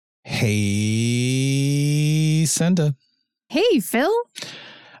Hey, Senda. Hey, Phil.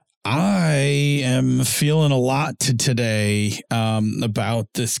 I am feeling a lot today about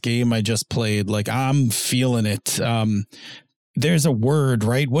this game I just played. Like, I'm feeling it. There's a word,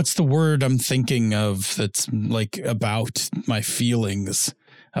 right? What's the word I'm thinking of that's like about my feelings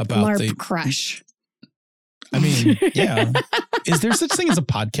about LARP crush. I mean, yeah. Is there such thing as a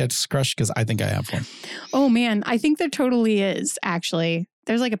podcast crush? Because I think I have one. Oh, man. I think there totally is, actually.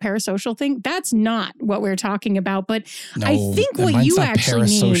 There's like a parasocial thing. That's not what we're talking about. But No, I think what mine's you not actually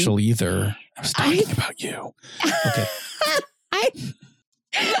parasocial mean. either. I was talking about you. Okay. I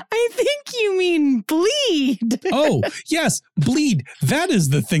think you mean bleed. Oh, yes. Bleed. That is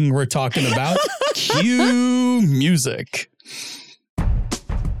the thing we're talking about. Cue music.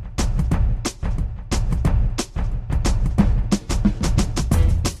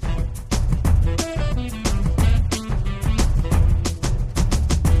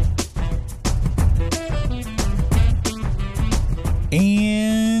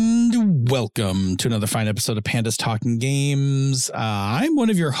 And welcome to another fine episode of Pandas Talking Games. I'm one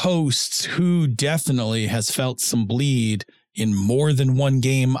of your hosts who definitely has felt some bleed in more than one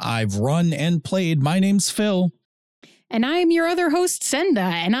game I've run and played. My name's Phil. And I'm your other host, Senda.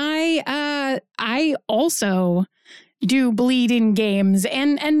 And I also do bleed in games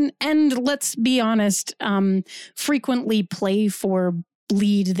and let's be honest, frequently play for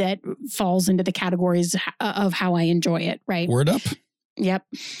bleed that falls into the categories of how I enjoy it, right? Word up. Yep,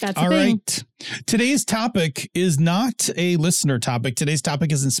 that's the all thing. Right. Today's topic is not a listener topic. Today's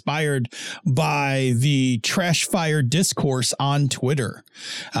topic is inspired by the trash fire discourse on Twitter.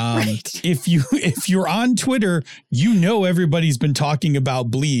 Right. If you're on Twitter, you know everybody's been talking about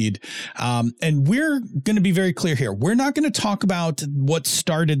bleed. And we're going to be very clear here. We're not going to talk about what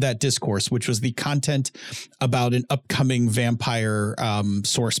started that discourse, which was the content about an upcoming vampire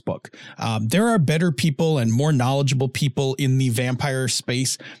source book. There are better people and more knowledgeable people in the vampire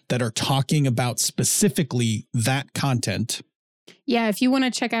space that are talking about specifically that content. Yeah, if you want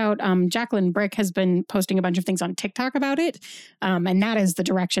to check out, Jacqueline Brick has been posting a bunch of things on TikTok about it. And that is the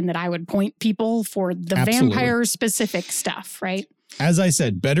direction that I would point people for the vampire specific stuff, right? As I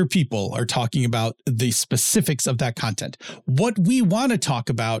said, better people are talking about the specifics of that content. What we want to talk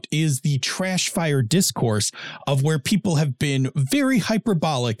about is the trash fire discourse of where people have been very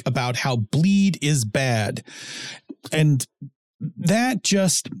hyperbolic about how bleed is bad. And that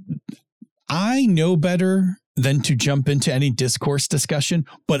just, I know better than to jump into any discourse discussion,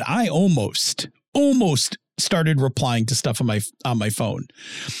 but I almost started replying to stuff on my phone.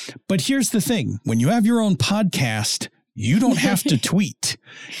 But here's the thing. When you have your own podcast, you don't have to tweet.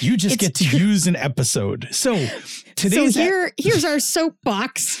 You just get to use an episode. So here's our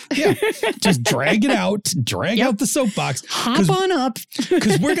soapbox. Yeah, just drag it out, out the soapbox. Hop on up.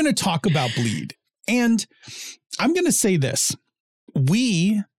 Because we're going to talk about bleed. And I'm going to say this.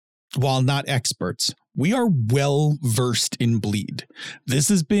 We, while not experts, we are well versed in bleed. This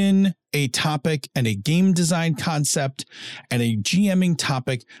has been a topic and a game design concept and a GMing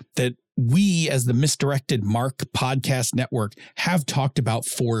topic that we, as the Misdirected Mark Podcast Network, have talked about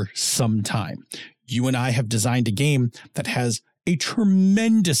for some time. You and I have designed a game that has a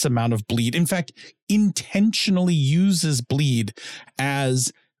tremendous amount of bleed. In fact, intentionally uses bleed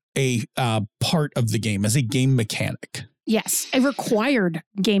as a part of the game, as a game mechanic. Yes, a required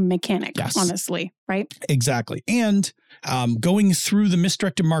game mechanic, yes. Honestly, right? Exactly. And going through the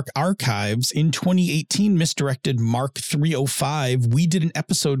Misdirected Mark archives in 2018, Misdirected Mark 305, we did an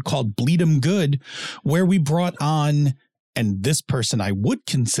episode called Bleed 'em Good, where we brought on, and this person I would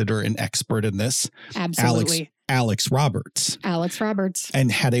consider an expert in this, absolutely, Alex Roberts.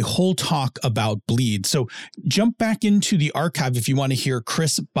 And had a whole talk about bleed. So jump back into the archive if you want to hear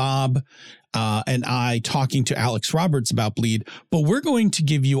Chris, Bob, and I talking to Alex Roberts about bleed. But we're going to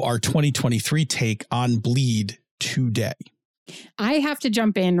give you our 2023 take on bleed today. I have to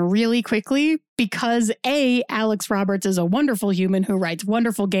jump in really quickly because Alex Roberts is a wonderful human who writes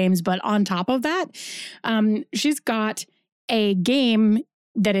wonderful games. But on top of that, she's got a game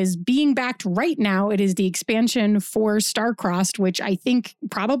that is being backed right now. It is the expansion for Starcrossed, which I think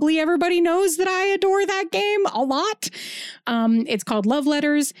probably everybody knows that I adore that game a lot. It's called Love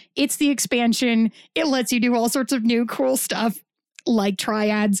Letters. It's the expansion. It lets you do all sorts of new cool stuff like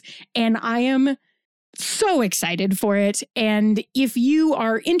triads. And I am so excited for it. And if you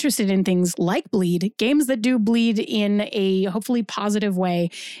are interested in things like bleed, games that do bleed in a hopefully positive way,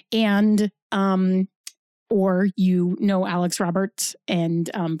 and or you know Alex Roberts and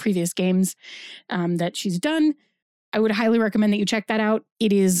previous games that she's done, I would highly recommend that you check that out.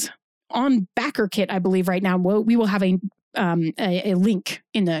 It is on BackerKit, I believe, right now. We will have a a link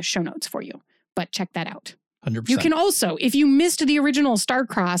in the show notes for you. But check that out. 100%. You can also, if you missed the original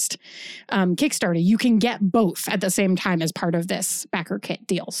Starcrossed Kickstarter, you can get both at the same time as part of this backer kit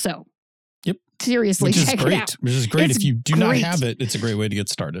deal. So, yep, seriously, check it out. Which is great. It's if you do not have it, it's a great way to get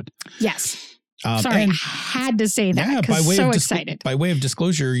started. Yes. Sorry, I had to say that because excited. By way of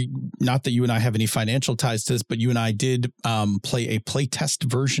disclosure, not that you and I have any financial ties to this, but you and I did play a playtest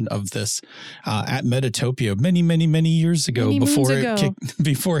version of this at Metatopia many years ago before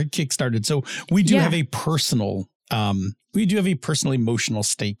it kickstarted. So we do have a personal, emotional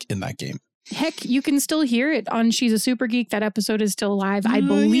stake in that game. Heck, you can still hear it on She's a Super Geek. That episode is still live. I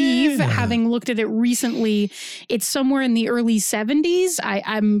believe, having looked at it recently, it's somewhere in the early 70s.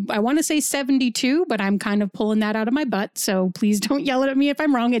 I want to say 72, but I'm kind of pulling that out of my butt. So please don't yell at me if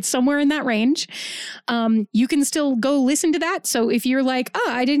I'm wrong. It's somewhere in that range. You can still go listen to that. So if you're like,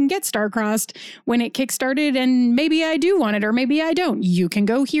 I didn't get Starcrossed when it kickstarted and maybe I do want it or maybe I don't, you can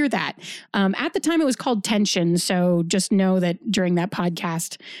go hear that. At the time, it was called Tension. So just know that during that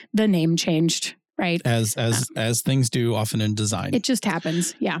podcast, the name changed. Right. As things do often in design. It just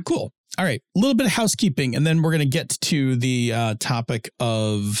happens. Yeah. Cool. All right. A little bit of housekeeping, and then we're going to get to the topic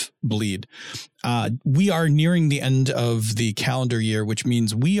of Bleed. We are nearing the end of the calendar year, which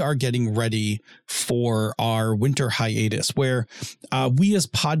means we are getting ready for our winter hiatus, where we as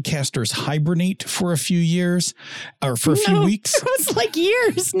podcasters hibernate for a few years or for a few weeks. It was like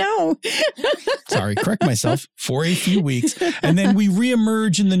years. No. Sorry, correct myself. For a few weeks. And then we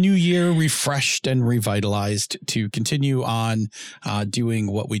reemerge in the new year, refreshed and revitalized to continue on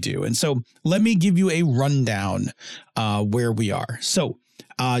doing what we do. And so let me give you a rundown where we are. So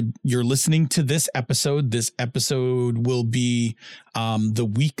you're listening to this episode. This episode will be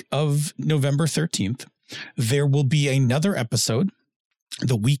the week of November 13th. There will be another episode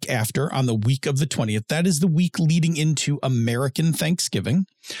the week after, on the week of the 20th. That is the week leading into American Thanksgiving.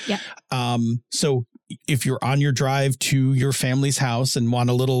 Yeah. So if you're on your drive to your family's house and want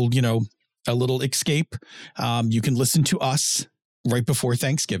a little escape, you can listen to us right before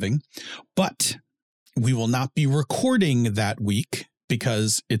Thanksgiving. But we will not be recording that week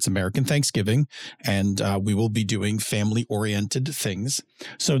because it's American Thanksgiving and we will be doing family-oriented things.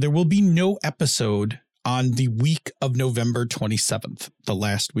 So there will be no episode on the week of November 27th, the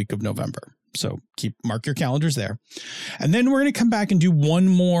last week of November. So mark your calendars there. And then we're going to come back and do one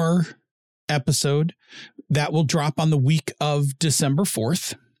more episode that will drop on the week of December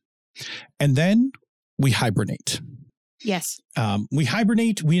 4th. And then we hibernate. Yes. We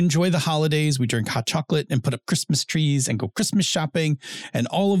hibernate. We enjoy the holidays. We drink hot chocolate and put up Christmas trees and go Christmas shopping and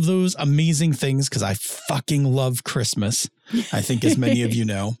all of those amazing things because I fucking love Christmas. I think as many of you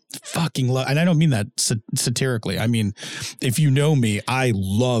know, fucking love. And I don't mean that satirically. I mean, if you know me, I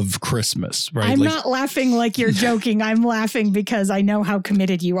love Christmas, right? I'm not laughing like you're joking. I'm laughing because I know how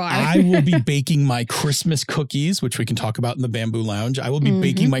committed you are. I will be baking my Christmas cookies, which we can talk about in the Bamboo Lounge. I will be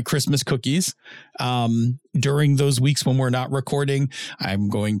baking my Christmas cookies during those weeks when we're not recording. I'm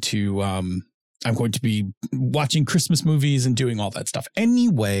going to be watching Christmas movies and doing all that stuff.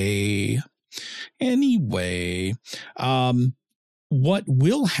 Anyway, what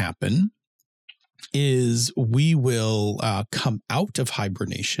will happen is we will come out of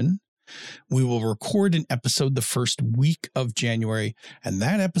hibernation. We will record an episode the first week of January, and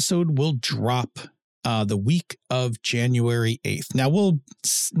that episode will drop the week of January 8th. Now we'll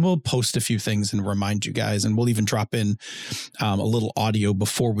post a few things and remind you guys, and we'll even drop in a little audio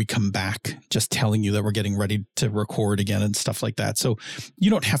before we come back, just telling you that we're getting ready to record again and stuff like that. So you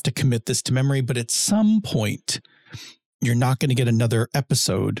don't have to commit this to memory, but at some point you're not going to get another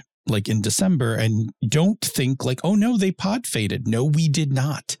episode like in December, and don't think like, oh no, they pod faded. No, we did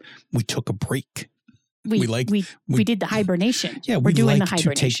not. We took a break. We did the hibernation. Yeah, we're doing the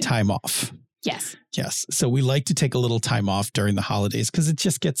hibernation. To take time off. Yes. So we like to take a little time off during the holidays because it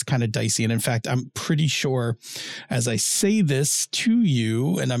just gets kind of dicey. And in fact, I'm pretty sure as I say this to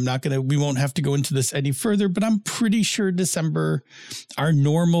you, and we won't have to go into this any further, but I'm pretty sure December, our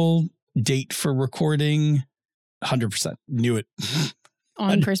normal date for recording, 100%. Knew it.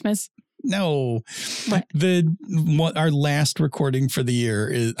 On Christmas? No. What? Our last recording for the year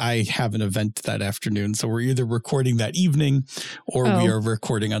is I have an event that afternoon. So we're either recording that evening or we are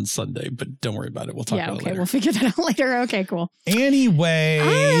recording on Sunday, but don't worry about it. We'll talk about it later. We'll figure that out later. Okay, cool. Anyway. All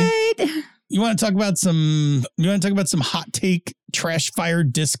right. You want to talk about some hot take trash fire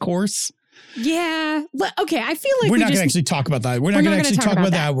discourse? Yeah. Okay. I feel like we're not going to actually talk about that. We're not going to actually talk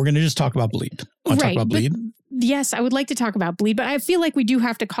about that. We're going to just talk about Bleed. Want to talk about Bleed? yes, I would like to talk about bleed, but I feel like we do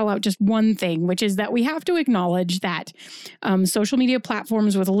have to call out just one thing, which is that we have to acknowledge that social media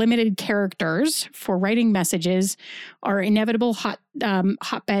platforms with limited characters for writing messages are inevitable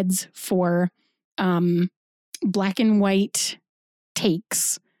hotbeds for black and white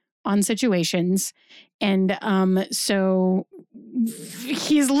takes on situations. And so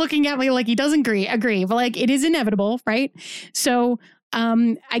he's looking at me like he doesn't agree, but like it is inevitable, right? So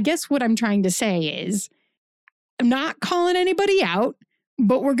I guess what I'm trying to say is I'm not calling anybody out,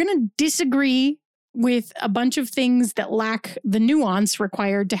 but we're going to disagree with a bunch of things that lack the nuance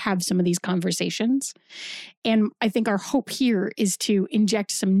required to have some of these conversations. And I think our hope here is to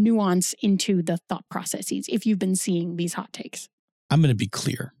inject some nuance into the thought processes if you've been seeing these hot takes. I'm going to be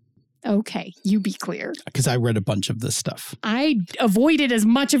clear. Okay, you be clear. Because I read a bunch of this stuff. I avoided as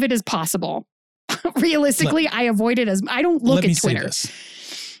much of it as possible. Realistically, I avoided I don't look at Twitter. Let me say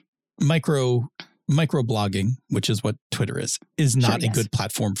this. Microblogging, which is what Twitter is not a good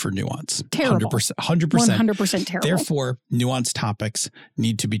platform for nuance. Terrible. 100%. 100% terrible. Therefore, nuanced topics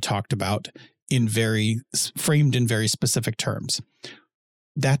need to be talked about framed in very specific terms.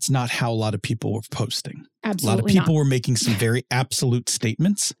 That's not how a lot of people were posting. Absolutely a lot of people were making some very absolute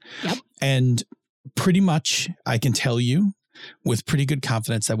statements. Yep. And pretty much I can tell you with pretty good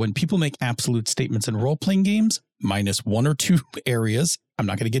confidence that when people make absolute statements in role-playing games, minus one or two areas, I'm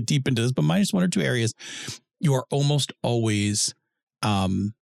not going to get deep into this, but minus one or two areas, you are almost always wrong.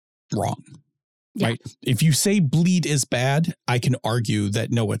 Yeah. Right? If you say bleed is bad, I can argue that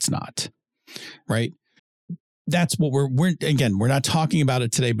no, it's not. Right? That's what we're not talking about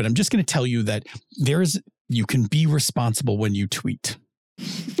it today, but I'm just going to tell you that you can be responsible when you tweet.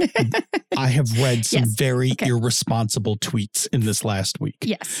 I have read some very irresponsible tweets in this last week.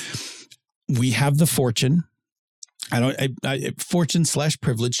 Yes. We have the fortune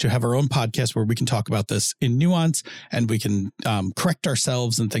 /privilege to have our own podcast where we can talk about this in nuance and we can correct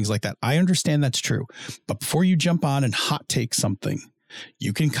ourselves and things like that. I understand that's true. But before you jump on and hot take something,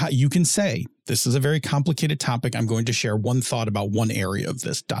 you can say, this is a very complicated topic. I'm going to share one thought about one area of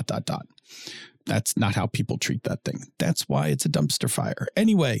this ... That's not how people treat that thing. That's why it's a dumpster fire.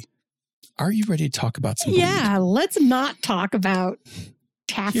 Anyway, are you ready to talk about some bleed? Yeah, let's not talk about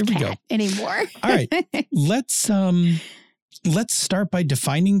Cat anymore. All right. Let's start by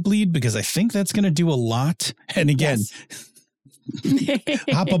defining bleed because I think that's going to do a lot. And again,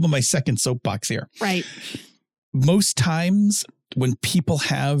 hop up on my second soapbox here. Right. Most times when people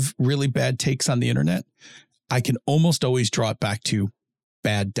have really bad takes on the internet, I can almost always draw it back to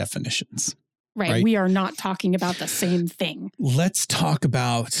bad definitions. Right. We are not talking about the same thing. Let's talk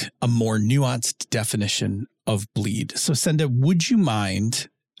about a more nuanced definition of bleed. So, Senda, would you mind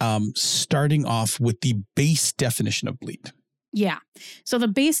starting off with the base definition of bleed? Yeah. So the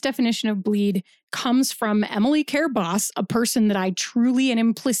base definition of bleed comes from Emily Care Boss, a person that I truly and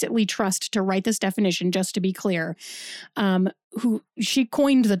implicitly trust to write this definition, just to be clear, who she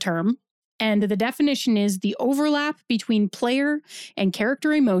coined the term. And the definition is the overlap between player and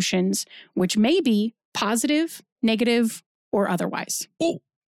character emotions, which may be positive, negative, or otherwise. Oh,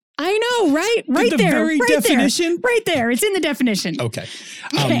 I know, right? Right the there. Very right definition? There, right there. It's in the definition. Okay.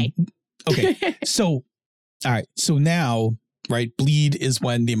 Okay. So, all right. So now, right, bleed is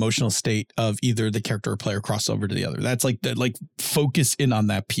when the emotional state of either the character or player cross over to the other. That's like focus in on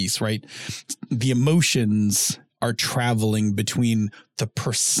that piece, right? The emotions are traveling between the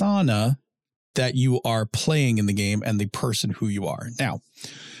persona that you are playing in the game and the person who you are. Now,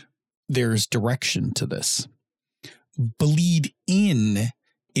 there's direction to this. Bleed in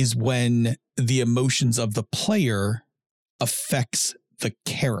is when the emotions of the player affects the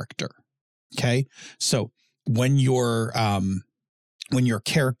character. Okay. So when your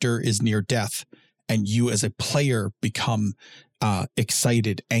character is near death and you as a player become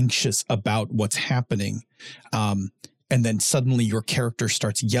excited, anxious about what's happening, and then suddenly your character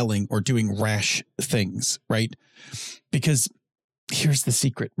starts yelling or doing rash things, right? Because here's the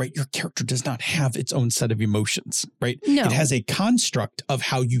secret, right? Your character does not have its own set of emotions, right? No. It has a construct of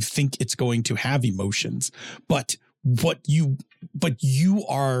how you think it's going to have emotions, but you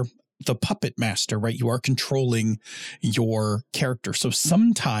are the puppet master, right? You are controlling your character. So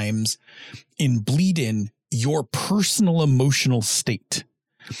sometimes in bleed in, your personal emotional state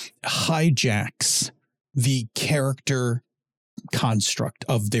hijacks the character construct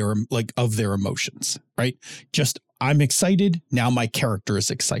of their emotions, right? Just, I'm excited. Now my character is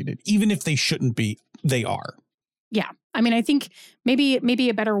excited. Even if they shouldn't be, they are. Yeah. I mean, I think maybe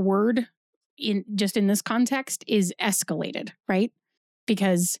a better word in this context is escalated, right?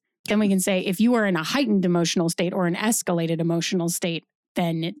 Because then we can say if you are in a heightened emotional state or an escalated emotional state,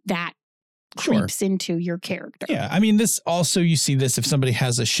 then that creeps into your character. Yeah. I mean, this also, you see this if somebody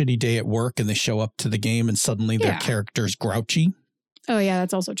has a shitty day at work and they show up to the game and suddenly their character's grouchy. Oh, yeah,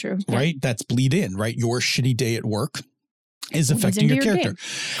 that's also true. Right? That's bleed in, right? Your shitty day at work is affecting your character.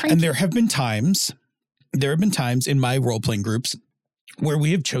 And there have been times in my role-playing groups where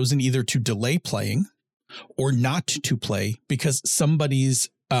we have chosen either to delay playing or not to play because somebody's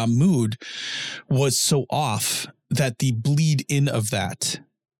mood was so off that the bleed in of that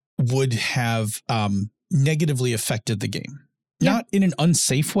would have negatively affected the game. Yeah. Not in an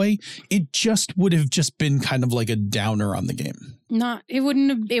unsafe way. It just would have just been kind of like a downer on the game. It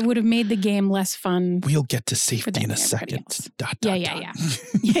would have made the game less fun. We'll get to safety in a second.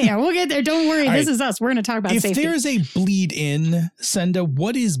 Yeah. We'll get there. Don't worry. This is us. We're going to talk about safety. If there's a bleed in, Senda,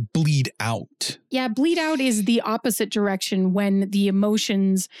 what is bleed out? Yeah, bleed out is the opposite direction when the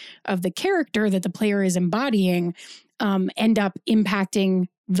emotions of the character that the player is embodying end up impacting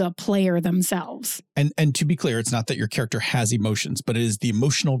the player themselves. And to be clear, it's not that your character has emotions, but it is the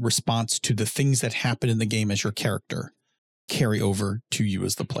emotional response to the things that happen in the game as your character carry over to you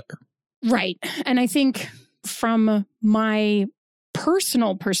as the player. Right. And I think from my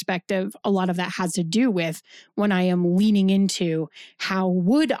personal perspective, a lot of that has to do with when I am leaning into how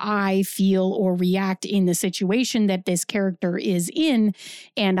would I feel or react in the situation that this character is in.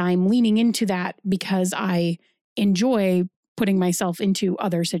 And I'm leaning into that because I enjoy putting myself into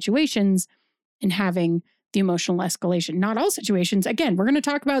other situations and having the emotional escalation. Not all situations. Again, we're going to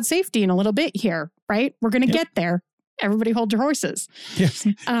talk about safety in a little bit here, right? We're going to get there. Everybody hold your horses. Yes.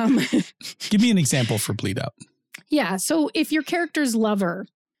 Give me an example for bleed out. Yeah. So if your character's lover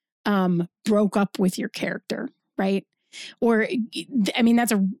broke up with your character, right? Or, I mean,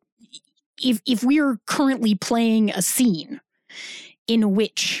 if we are currently playing a scene in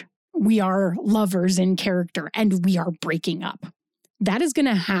which we are lovers in character and we are breaking up, that is going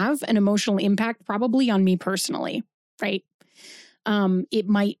to have an emotional impact probably on me personally, right?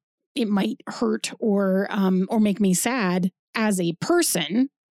 It might hurt or make me sad as a person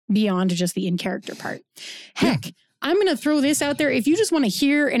beyond just the in character part. Heck, I'm going to throw this out there. If you just want to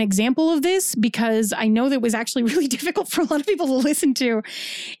hear an example of this, because I know that it was actually really difficult for a lot of people to listen to.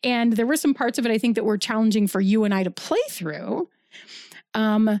 And there were some parts of it, I think, that were challenging for you and I to play through.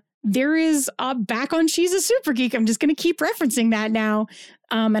 There is back on She's a Super Geek. I'm just going to keep referencing that now.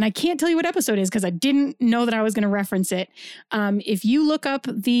 And I can't tell you what episode it is because I didn't know that I was going to reference it. If you look up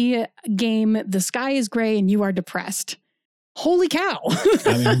the game, The Sky is Gray and You Are Depressed. Holy cow.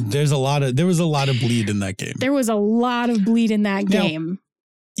 I mean, there was a lot of bleed in that game. There was a lot of bleed in that game.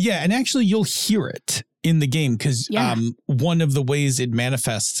 Yeah. And actually you'll hear it in the game because one of the ways it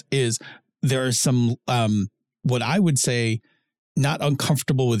manifests is there are some, what I would say, not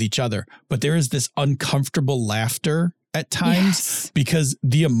uncomfortable with each other, but there is this uncomfortable laughter at times because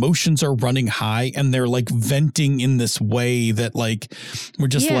the emotions are running high and they're like venting in this way that like, we're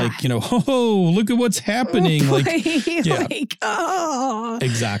just like, oh, look at what's happening.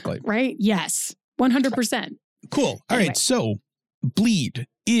 Exactly. Right. Yes. 100%. Cool. All right. So bleed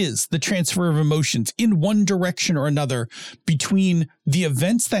is the transfer of emotions in one direction or another between the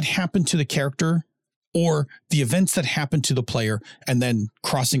events that happen to the character or the events that happen to the player and then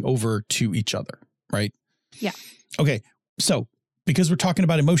crossing over to each other, right? Yeah. Okay. So because we're talking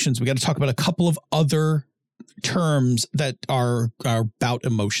about emotions, we got to talk about a couple of other terms that are about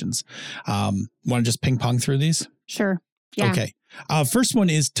emotions. Want to just ping pong through these? Sure. Yeah. Okay. First one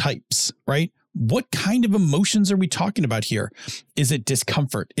is types, right? What kind of emotions are we talking about here? Is it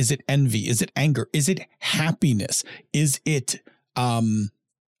discomfort? Is it envy? Is it anger? Is it happiness? Is it,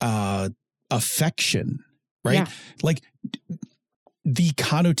 affection, right? Yeah. Like the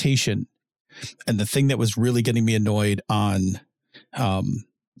connotation and the thing that was really getting me annoyed on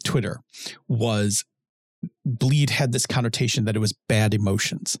Twitter was bleed had this connotation that it was bad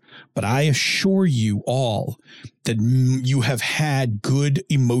emotions. But I assure you all that you have had good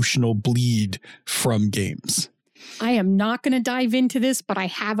emotional bleed from games. I am not going to dive into this, but I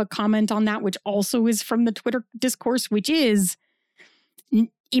have a comment on that, which also is from the Twitter discourse, which is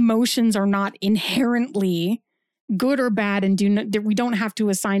emotions are not inherently good or bad and we don't have to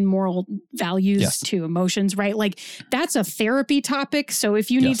assign moral values to emotions, right? Like that's a therapy topic. So if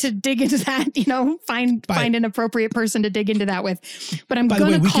you need to dig into that, find an appropriate person to dig into that with. But I'm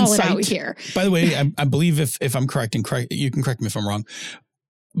going to call it out here. By the way, I believe if I'm correct, and you can correct me if I'm wrong,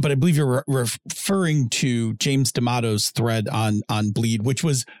 but I believe you're referring to James D'Amato's thread on Bleed, which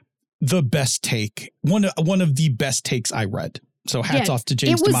was the best take, one of the best takes I read. So hats off to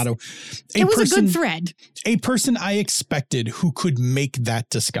James D'Amato. It was a good thread. A person I expected who could make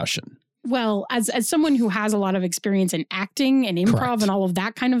that discussion. Well, as someone who has a lot of experience in acting and improv Correct. and all of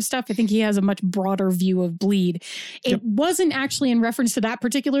that kind of stuff, I think he has a much broader view of bleed. It wasn't actually in reference to that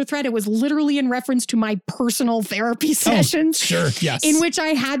particular thread. It was literally in reference to my personal therapy sessions. Sure, yes. In which I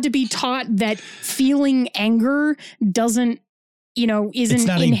had to be taught that feeling anger doesn't, isn't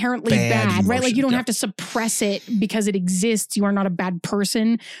inherently bad, right? Like you don't have to suppress it because it exists. You are not a bad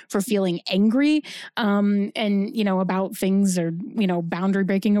person for feeling angry, about things or, boundary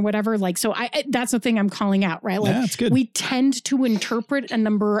breaking or whatever. Like, so that's the thing I'm calling out, right? Like that's good. We tend to interpret a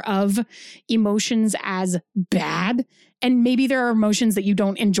number of emotions as bad. And maybe there are emotions that you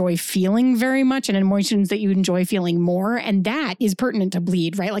don't enjoy feeling very much and emotions that you enjoy feeling more. And that is pertinent to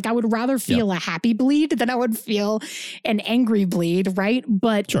bleed, right? Like I would rather feel a happy bleed than I would feel an angry bleed, right?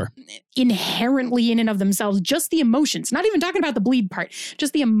 But inherently in and of themselves, just the emotions, not even talking about the bleed part,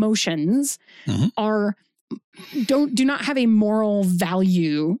 just the emotions do not have a moral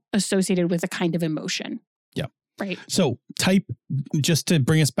value associated with a kind of emotion. Right. So type, just to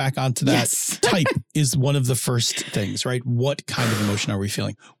bring us back onto that, type is one of the first things, right? What kind of emotion are we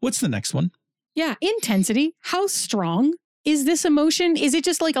feeling? What's the next one? Yeah. Intensity. How strong is this emotion? Is it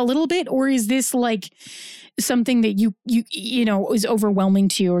just like a little bit, or is this like something that you is overwhelming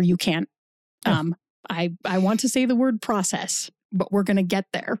to you or you can't? I want to say the word process, but we're going to get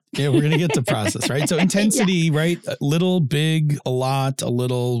there. Yeah, we're going to get to process, right? So intensity, right? A little, big, a lot, a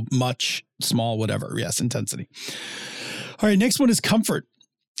little, much, small, whatever. Yes, intensity. All right, next one is comfort.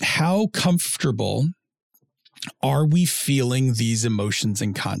 How comfortable are we feeling these emotions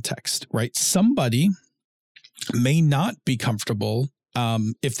in context, right? Somebody may not be comfortable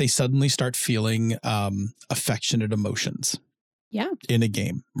if they suddenly start feeling affectionate emotions in a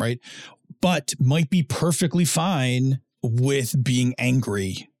game, right? But might be perfectly fine with being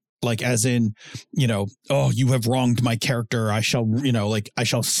angry, like as in, oh, you have wronged my character. I shall, I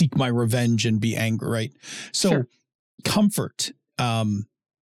shall seek my revenge and be angry, right? So comfort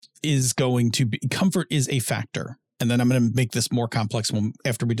is a factor. And then I'm going to make this more complex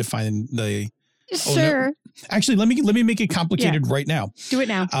after we define the. Sure. No. Actually, let me make it complicated right now. Do it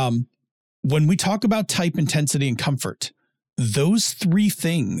now. When we talk about type, intensity, and comfort, those three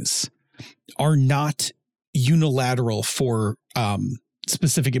things are not unilateral for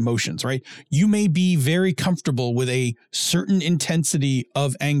specific emotions, right? You may be very comfortable with a certain intensity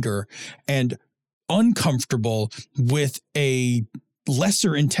of anger and uncomfortable with a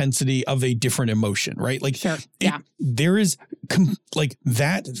lesser intensity of a different emotion, right? Like there is like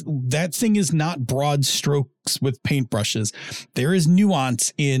that thing is not broad strokes with paintbrushes. There is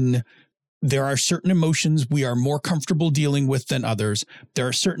nuance in. There are certain emotions we are more comfortable dealing with than others. There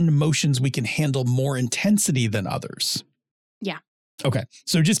are certain emotions we can handle more intensity than others. Yeah. Okay.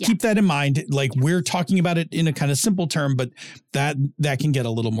 So just keep that in mind. Like we're talking about it in a kind of simple term, but that can get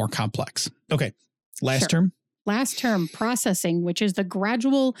a little more complex. Okay. Last term. Last term, processing, which is the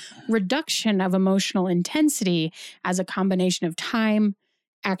gradual reduction of emotional intensity as a combination of time,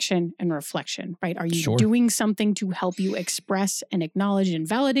 action, and reflection, right? Are you doing something to help you express and acknowledge and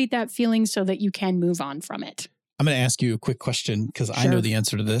validate that feeling so that you can move on from it? I'm going to ask you a quick question because I know the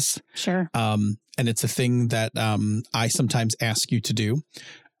answer to this. Sure. And it's a thing that I sometimes ask you to do.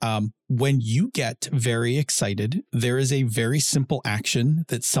 When you get very excited, there is a very simple action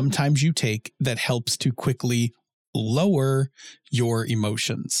that sometimes you take that helps to quickly lower your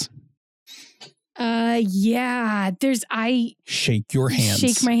emotions. Shake your hands.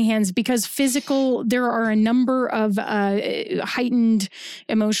 Shake my hands because there are a number of heightened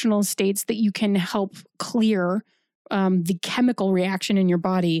emotional states that you can help clear the chemical reaction in your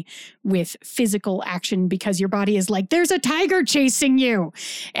body with physical action because your body is like, there's a tiger chasing you.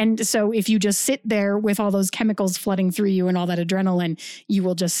 And so if you just sit there with all those chemicals flooding through you and all that adrenaline, you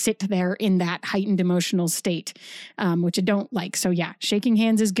will just sit there in that heightened emotional state, which I don't like. So shaking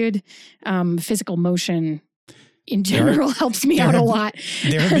hands is good. Physical motion in general helps me out a lot.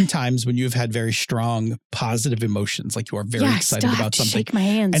 There have been times when you have had very strong positive emotions, like you are very excited about something. Shake my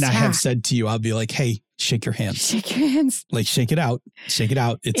hands. And I have said to you, I'll be like, hey, shake your hands. Shake your hands. Like shake it out. Shake it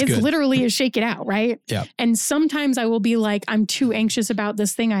out. It's good. Literally a shake it out, right? Yeah. And sometimes I will be like, I'm too anxious about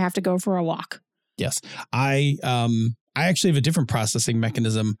this thing. I have to go for a walk. Yes. I actually have a different processing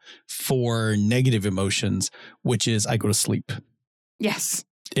mechanism for negative emotions, which is I go to sleep. Yes.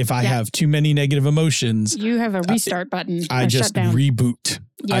 If I have too many negative emotions, you have a restart button. I just reboot.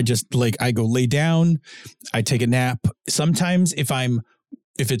 Yep. I go lay down. I take a nap. Sometimes if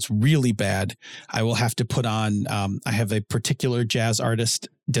it's really bad, I will have to put on, I have a particular jazz artist,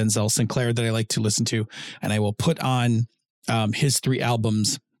 Denzel Sinclair, that I like to listen to. And I will put on his 3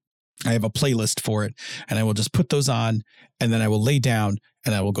 albums I have a playlist for it, and I will just put those on, and then I will lay down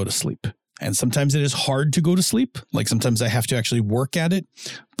and I will go to sleep. And sometimes it is hard to go to sleep. Like sometimes I have to actually work at it,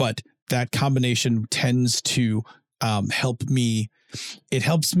 but that combination tends to help me. It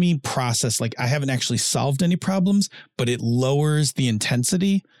helps me process, like I haven't actually solved any problems, but it lowers the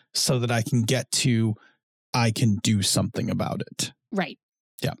intensity so that I can get to, I can do something about it. Right.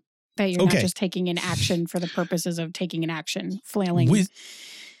 Yeah. That you're not just taking an action for the purposes of taking an action, flailing.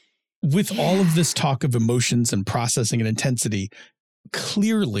 With all of this talk of emotions and processing and intensity,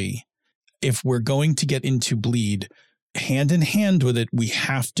 clearly, if we're going to get into bleed, hand in hand with it, we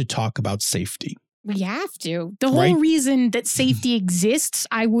have to talk about safety. We have to. The whole reason that safety exists,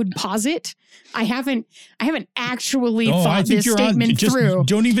 I would posit. I haven't actually thought this statement through.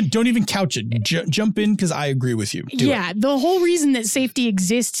 Don't even couch it. Jump in because I agree with you. Do it. The whole reason that safety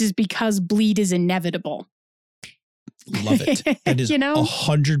exists is because bleed is inevitable. Love it. That is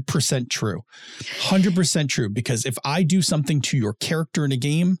 100% true. 100% true. Because if I do something to your character in a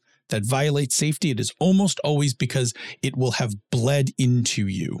game that violates safety, it is almost always because it will have bled into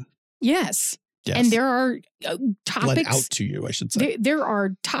you. Yes. And there are topics. Bled out to you, I should say. There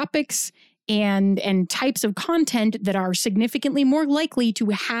are topics and types of content that are significantly more likely to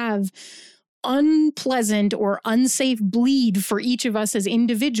have unpleasant or unsafe bleed for each of us as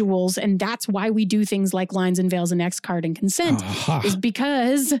individuals. And that's why we do things like lines and veils and X card and consent, is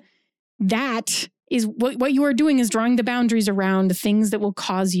because that is what you are doing is drawing the boundaries around things that will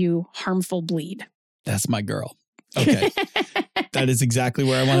cause you harmful bleed. That's my girl. Okay. That is exactly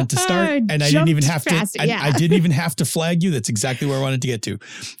where I wanted to start. And I didn't even have to, I didn't even have to flag you. That's exactly where I wanted to get to.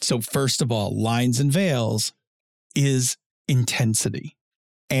 So first of all, lines and veils is intensity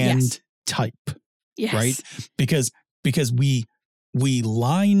and type, right? Because we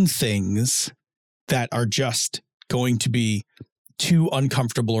line things that are just going to be too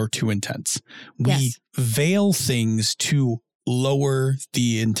uncomfortable or too intense. We veil things to lower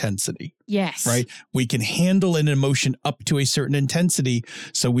the intensity. Yes. Right? We can handle an emotion up to a certain intensity,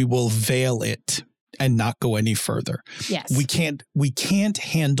 so we will veil it and not go any further. Yes. We can't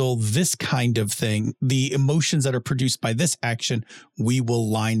handle this kind of thing. The emotions that are produced by this action, we will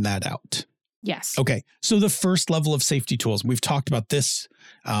line that out. Yes. Okay. So the first level of safety tools, we've talked about this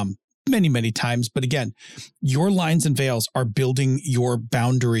many, many times, but again, your lines and veils are building your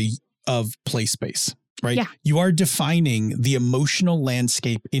boundary of play space. Right? Yeah. You are defining the emotional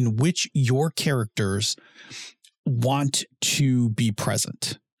landscape in which your characters want to be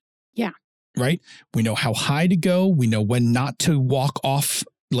present. Yeah. Right? We know how high to go. We know when not to walk off.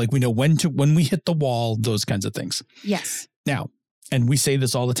 Like we know when we hit the wall, those kinds of things. Yes. Now, and we say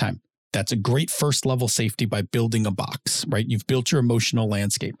this all the time. That's a great first level safety by building a box, right? You've built your emotional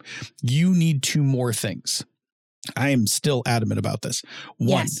landscape. You need two more things. I am still adamant about this.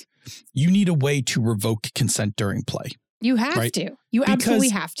 One, you need a way to revoke consent during play. You have to. You absolutely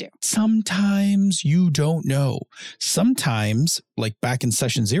have to. Sometimes you don't know. Sometimes, like back in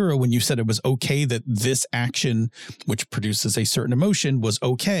session 0, when you said it was okay that this action, which produces a certain emotion, was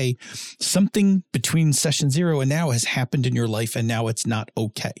okay, something between session 0 and now has happened in your life, and now it's not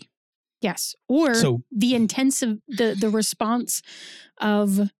okay. Yes. Or the intensive, the response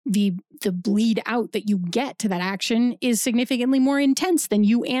of the bleed out that you get to that action is significantly more intense than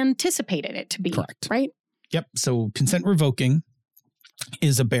you anticipated it to be. Correct. Right? Yep. So consent revoking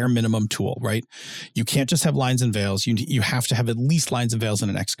is a bare minimum tool, right? You can't just have lines and veils. You have to have at least lines and veils in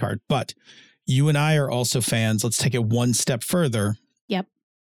an X card. But you and I are also fans. Let's take it one step further. Yep.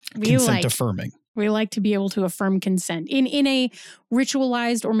 Consent affirming. We like to be able to affirm consent in a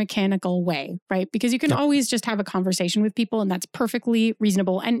ritualized or mechanical way, right? Because you can always just have a conversation with people, and that's perfectly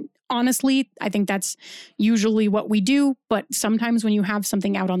reasonable. And honestly, I think that's usually what we do. But sometimes when you have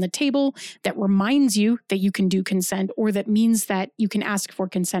something out on the table that reminds you that you can do consent, or that means that you can ask for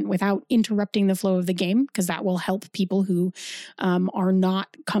consent without interrupting the flow of the game, because that will help people who are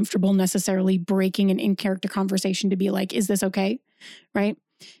not comfortable necessarily breaking an in-character conversation to be like, is this okay? Right?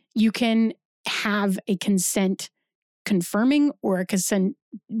 You can have a consent confirming or a consent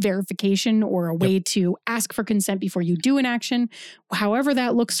verification or a way to ask for consent before you do an action. However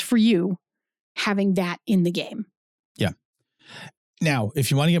that looks for you, having that in the game. Yeah. Now, if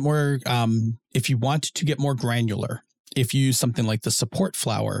you want to get more, granular, if you use something like the support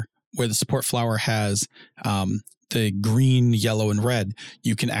flower, where the support flower has the green, yellow, and red,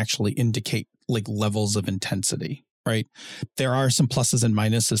 you can actually indicate like levels of intensity. Right. There are some pluses and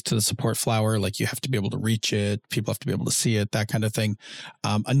minuses to the support flower. Like you have to be able to reach it. People have to be able to see it, that kind of thing.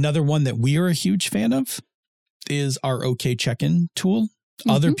 Another one that we are a huge fan of is our OK check-in tool.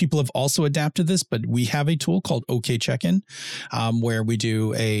 Other people have also adapted this, but we have a tool called OK Check-in, where we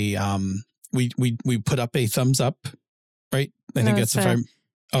do a we put up a thumbs up, right? I think that's if I'm.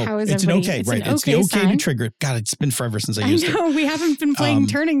 Oh, it's an okay, right? It's the okay to trigger it. God, it's been forever since I used it. I know we haven't been playing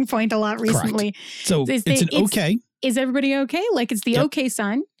Turning Point a lot recently. Correct. So it's an okay. Is everybody okay? Like it's the okay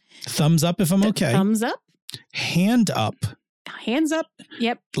sign. Thumbs up if I'm okay. Thumbs up. Hand up. Hands up.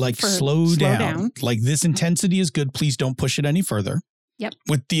 Yep. Like slow down. Like this intensity is good. Please don't push it any further. Yep.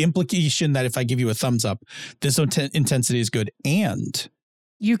 With the implication that if I give you a thumbs up, this intensity is good. And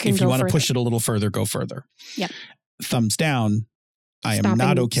if you want to push it a little further, go further. Yep. Thumbs down. I am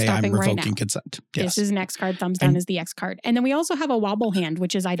not okay. I'm revoking consent. Yes. This is an X card. Thumbs down is the X card. And then we also have a wobble hand,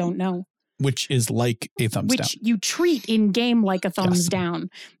 which is I don't know. Which is like a thumbs down. Which you treat in game like a thumbs down.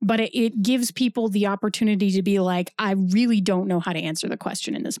 But it gives people the opportunity to be like, I really don't know how to answer the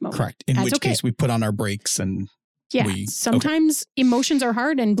question in this moment. Correct. In which case we put on our brakes and sometimes emotions are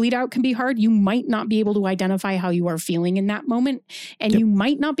hard and bleed out can be hard. You might not be able to identify how you are feeling in that moment. And you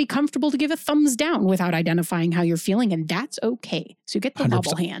might not be comfortable to give a thumbs down without identifying how you're feeling. And that's okay. So you get the 100%.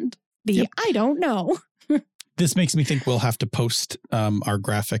 Wobble hand. I don't know. This makes me think we'll have to post our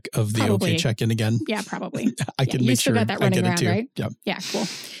graphic of the OK check-in again. Yeah, probably. I can make sure got that running I get around, it too. Right? Yep. Yeah, cool.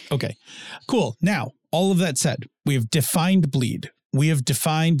 Okay, cool. Now, all of that said, we have defined bleed. We have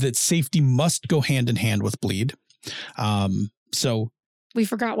defined that safety must go hand in hand with bleed. So we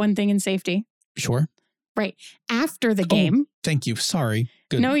forgot one thing in safety. Sure. Right. After the game. Thank you. Sorry.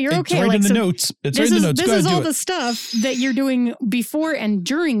 Good. No, you're okay. It's right in the notes. It's right in the notes. This is all the stuff that you're doing before and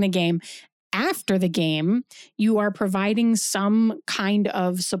during the game. After the game, you are providing some kind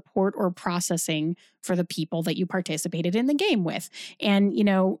of support or processing for the people that you participated in the game with. And,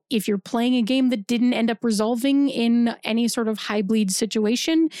 if you're playing a game that didn't end up resolving in any sort of high bleed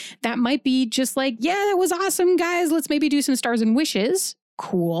situation, that might be just like, yeah, that was awesome, guys. Let's maybe do some stars and wishes.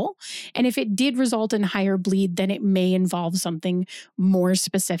 Cool. And if it did result in higher bleed, then it may involve something more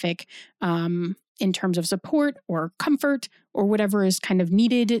specific in terms of support or comfort or whatever is kind of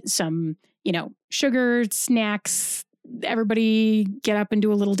needed. Some sugar, snacks, everybody get up and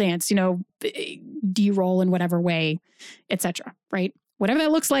do a little dance, de-roll in whatever way, etc. Right? Whatever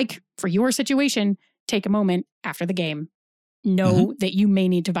that looks like for your situation, take a moment after the game. Know that you may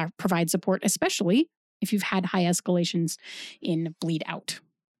need to provide support, especially if you've had high escalations in bleed out.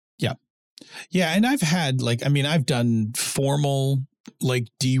 Yeah. Yeah. And I've had I've done formal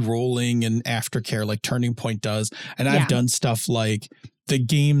de-rolling and aftercare like Turning Point does. And I've done stuff like the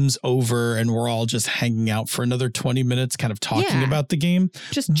game's over and we're all just hanging out for another 20 minutes kind of talking about the game.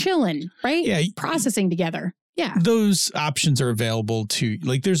 Just chilling, right? Yeah. Processing together. Yeah. Those options are available to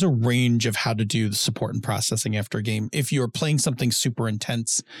there's a range of how to do the support and processing after a game. If you're playing something super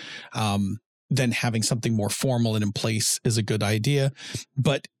intense, then having something more formal and in place is a good idea.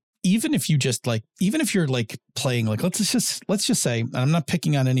 But even if you just even if you're playing, let's just say, I'm not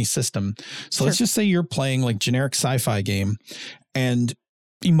picking on any system. So let's just say you're playing generic sci-fi game and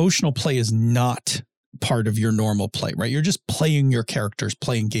emotional play is not part of your normal play, right? You're just playing your characters,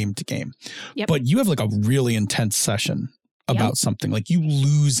 playing game to game. Yep. But you have a really intense session about something, you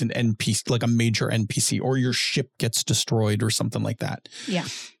lose an NPC, a major NPC, or your ship gets destroyed or something like that. Yeah.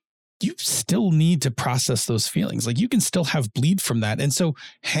 You still need to process those feelings. You can still have bleed from that. And so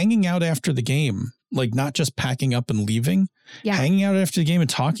hanging out after the game, not just packing up and leaving, hanging out after the game and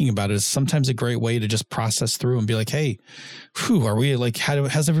talking about it is sometimes a great way to just process through and be like, hey, are we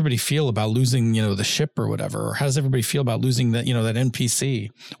how's everybody feel about losing, the ship or whatever? Or how does everybody feel about losing that, that NPC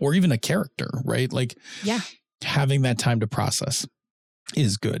or even a character, right? Having that time to process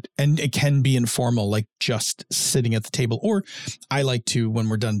is good. And it can be informal, just sitting at the table. Or I like to, when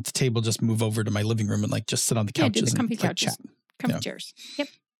we're done at the table, just move over to my living room and just sit on the couches. Do the comfy couches. Chat. Comfy chairs. Yep.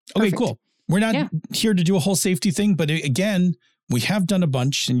 Okay, perfect. Cool. We're not here to do a whole safety thing, but again, we have done a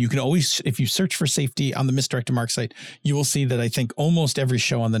bunch, and you can always, if you search for safety on the Misdirected Mark site, you will see that I think almost every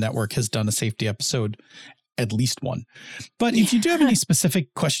show on the network has done a safety episode, at least one. But if you do have any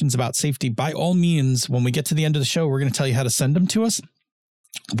specific questions about safety, by all means, when we get to the end of the show, we're going to tell you how to send them to us.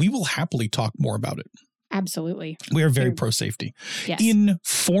 We will happily talk more about it. Absolutely. We are very pro safety. Yes. In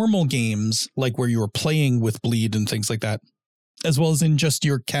formal games, where you are playing with bleed and things like that, as well as in just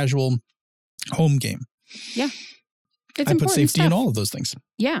your casual home game. Yeah. I put safety in all of those things.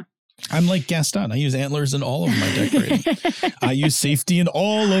 Yeah. I'm like Gaston. I use antlers in all of my decorating. I use safety in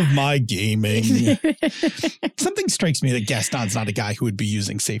all of my gaming. Something strikes me that Gaston's not a guy who would be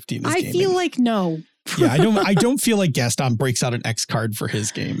using safety in his gaming. I feel like no. Yeah, I don't feel like Gaston breaks out an X card for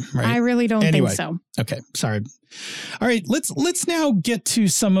his game, right? I really don't think so. Okay, sorry. All right, let's now get to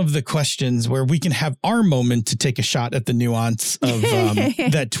some of the questions where we can have our moment to take a shot at the nuance of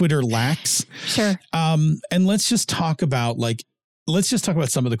that Twitter lacks. Sure. And let's just talk about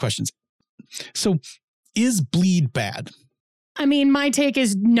some of the questions. So, is bleed bad? I mean, my take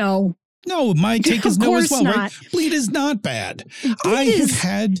is no. No, my take is no as well, not. right? Bleed is not bad. I have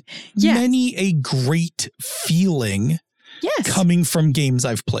had many a great feeling coming from games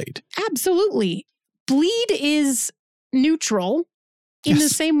I've played. Absolutely. Bleed is neutral in the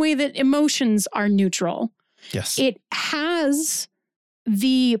same way that emotions are neutral. Yes. It has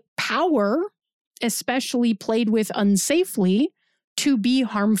the power, especially played with unsafely, to be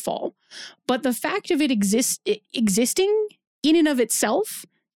harmful. But the fact of it existing in and of itself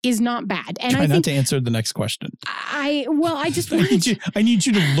is not bad. And Try not to answer the next question. I just I need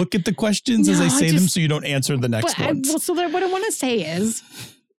you to look at the questions as I say them so you don't answer the next one. What I want to say is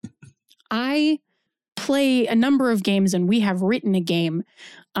I play a number of games and we have written a game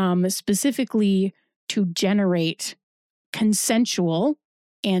specifically to generate consensual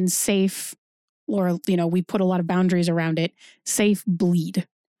and safe, or, we put a lot of boundaries around it, safe bleed,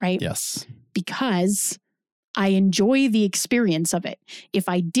 right? Yes. Because I enjoy the experience of it. If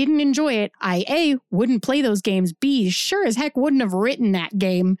I didn't enjoy it, I, A, wouldn't play those games. B, sure as heck wouldn't have written that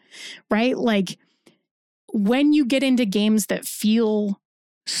game, right? Like, when you get into games that feel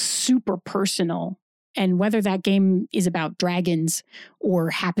super personal, and whether that game is about dragons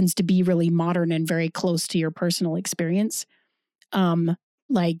or happens to be really modern and very close to your personal experience,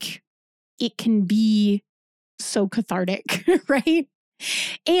 it can be so cathartic, right?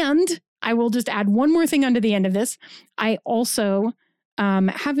 And I will just add one more thing onto the end of this. I also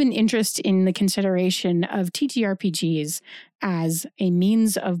have an interest in the consideration of TTRPGs as a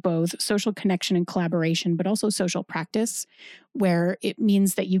means of both social connection and collaboration, but also social practice, where it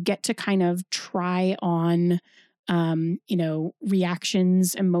means that you get to kind of try on,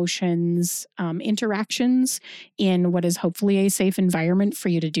 reactions, emotions, interactions in what is hopefully a safe environment for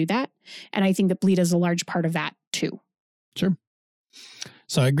you to do that. And I think that bleed is a large part of that too. Sure.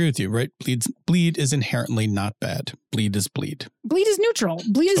 So I agree with you, right? Bleed is inherently not bad. Bleed is bleed. Bleed is neutral.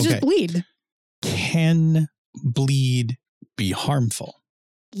 Bleed is just bleed. Can bleed be harmful?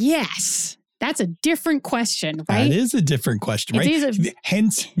 Yes. That's a different question, right? That is a different question, right?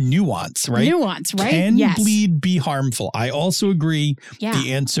 Hence nuance, right? Nuance, right? Can bleed be harmful? I also agree. Yeah.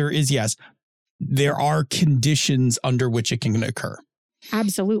 The answer is yes. There are conditions under which it can occur.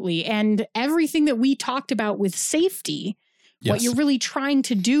 Absolutely. And everything that we talked about with safety, what you're really trying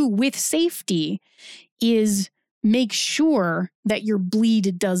to do with safety is make sure that your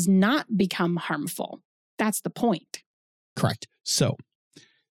bleed does not become harmful. That's the point. Correct. So,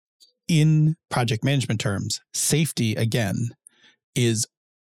 in project management terms, safety, again, is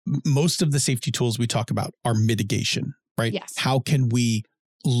most of the safety tools we talk about are mitigation, right? Yes. How can we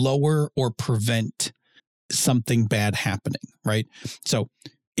lower or prevent something bad happening, right? So,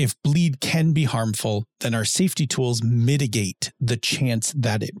 if bleed can be harmful, then our safety tools mitigate the chance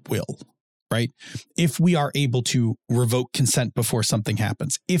that it will, right? If we are able to revoke consent before something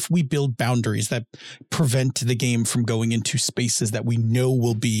happens, if we build boundaries that prevent the game from going into spaces that we know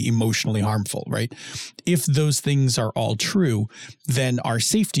will be emotionally harmful, right? If those things are all true, then our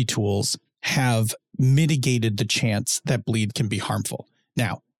safety tools have mitigated the chance that bleed can be harmful.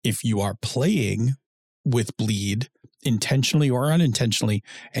 Now, if you are playing with bleed intentionally or unintentionally,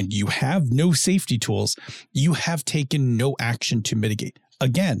 and you have no safety tools, you have taken no action to mitigate.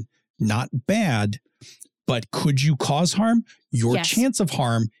 Again, not bad, but could you cause harm? Your chance of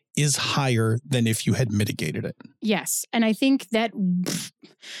harm is higher than if you had mitigated it. Yes. And I think that,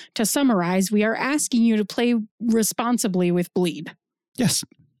 to summarize, we are asking you to play responsibly with bleed. Yes.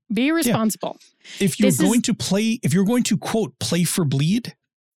 Be responsible. Yeah. If you're going to quote, play for bleed,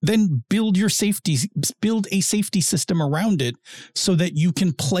 then build a safety system around it so that you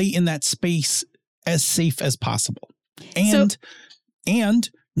can play in that space as safe as possible. And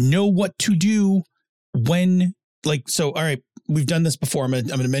know what to do when, all right, we've done this before. I'm going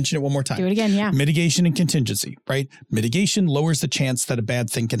to mention it one more time. Do it again, yeah. Mitigation and contingency, right? Mitigation lowers the chance that a bad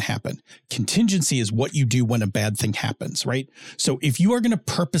thing can happen. Contingency is what you do when a bad thing happens, right? So if you are going to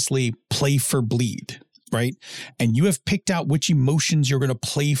purposely play for bleed, right, and you have picked out which emotions you're going to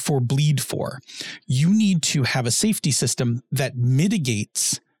play for bleed for, you need to have a safety system that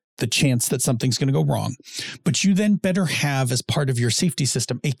mitigates the chance that something's going to go wrong. But you then better have, as part of your safety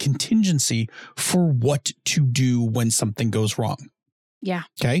system, a contingency for what to do when something goes wrong. Yeah.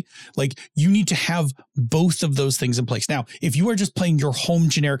 Okay. Like you need to have both of those things in place. Now, if you are just playing your home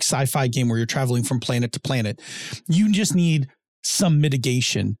generic sci-fi game where you're traveling from planet to planet, you just need some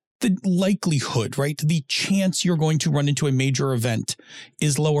mitigation. The likelihood, right? The chance you're going to run into a major event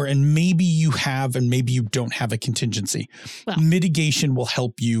is lower, and maybe you have and maybe you don't have a contingency. Well, mitigation will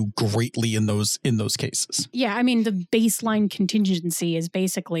help you greatly in those cases. Yeah. I mean, the baseline contingency is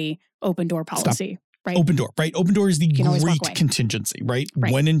basically open door policy. Stop. Right. Open door, right? Open door is the great contingency, right?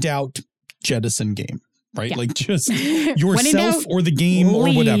 When in doubt, jettison game, right? Yeah. Like just yourself or the game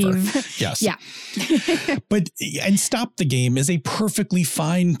or whatever. Yes. Yeah. And stop the game is a perfectly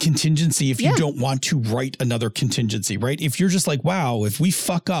fine contingency if you don't want to write another contingency, right? If you're just like, wow, if we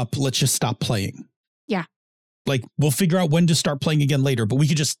fuck up, let's just stop playing. Yeah. Like we'll figure out when to start playing again later, but we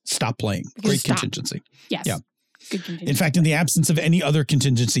could just stop playing. Great contingency. Yes. Yeah. Good contingency. In fact, in the absence of any other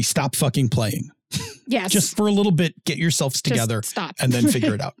contingency, stop fucking playing. Yes. Just for a little bit, get yourselves together and then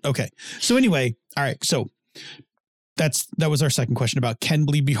figure it out. Okay. So anyway, all right. So that was our second question about can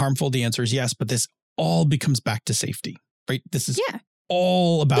bleed be harmful? The answer is yes, but this all becomes back to safety, right? This is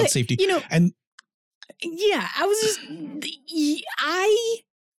all about safety. I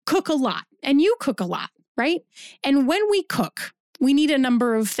cook a lot and you cook a lot, right? And when we cook, we need a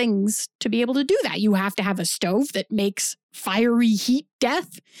number of things to be able to do that. You have to have a stove that makes fiery heat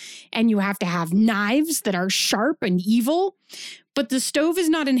death, and you have to have knives that are sharp and evil. But the stove is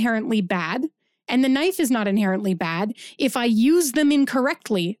not inherently bad, and the knife is not inherently bad. If I use them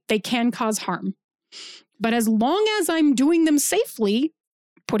incorrectly, they can cause harm. But as long as I'm doing them safely,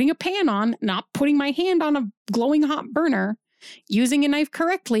 putting a pan on, not putting my hand on a glowing hot burner, using a knife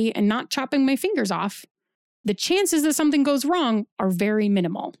correctly, and not chopping my fingers off, the chances that something goes wrong are very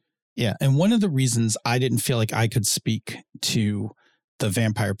minimal. Yeah. And one of the reasons I didn't feel like I could speak to the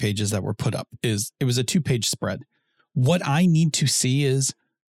vampire pages that were put up is it was a 2-page spread. What I need to see is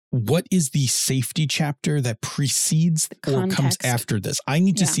what is the safety chapter that precedes or comes after this? I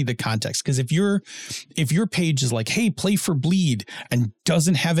need to see the context, because if your page is like, hey, play for bleed and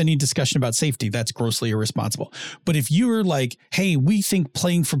doesn't have any discussion about safety, that's grossly irresponsible. But if you're like, hey, we think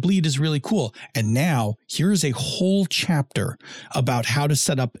playing for bleed is really cool, and now here's a whole chapter about how to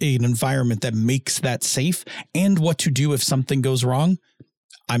set up an environment that makes that safe and what to do if something goes wrong,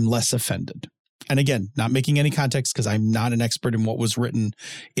 I'm less offended. And again, not making any context because I'm not an expert in what was written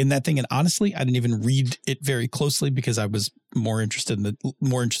in that thing. And honestly, I didn't even read it very closely because I was more interested in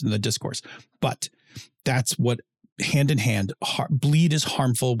the discourse. But that's what, hand in hand, bleed is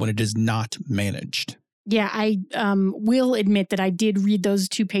harmful when it is not managed. Yeah, I will admit that I did read those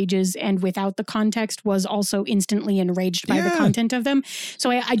 2 pages, and without the context was also instantly enraged by the content of them.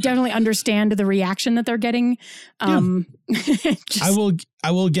 So I definitely understand the reaction that they're getting. I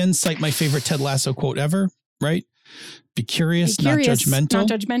will again cite my favorite Ted Lasso quote ever, right? Be curious, not judgmental.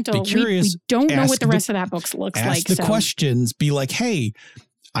 Not judgmental. Be curious. We don't know what the rest of that book looks like. Ask the questions. Be like, hey,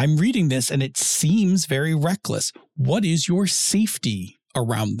 I'm reading this and it seems very reckless. What is your safety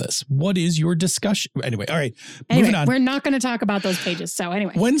around this? What is your discussion? Anyway, all right, moving on. We're not going to talk about those pages. So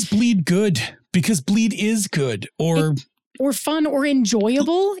anyway. When's bleed good? Because bleed is good or fun or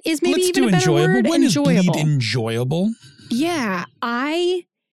enjoyable is maybe even a better word. When enjoyable. Is bleed enjoyable? Yeah,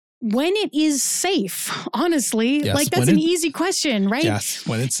 when it is safe, honestly, like that's an easy question, right? Yes,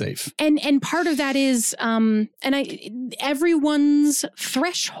 when it's safe. And part of that is, everyone's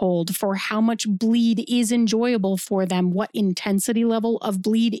threshold for how much bleed is enjoyable for them, what intensity level of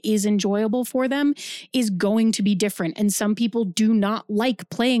bleed is enjoyable for them is going to be different. And some people do not like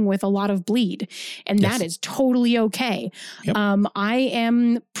playing with a lot of bleed, and that is totally okay. Yep. I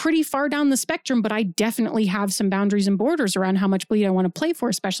am pretty far down the spectrum, but I definitely have some boundaries and borders around how much bleed I want to play for,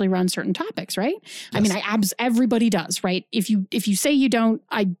 especially around certain topics, right? Yes. I mean, everybody does, right? If you say you don't,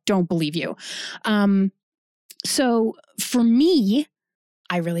 I don't believe you. So for me,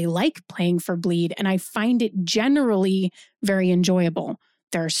 I really like playing for bleed, and I find it generally very enjoyable.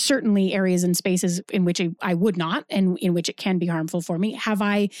 There are certainly areas and spaces in which I would not, and in which it can be harmful for me. Have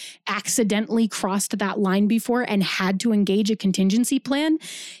I accidentally crossed that line before and had to engage a contingency plan?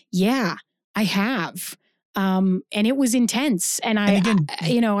 Yeah, I have. And it was intense, and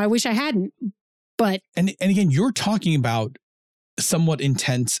I wish I hadn't, but. And again, you're talking about somewhat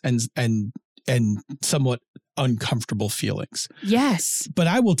intense and somewhat uncomfortable feelings. Yes. But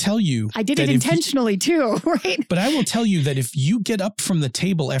I will tell you. I did it intentionally too, right? But I will tell you that if you get up from the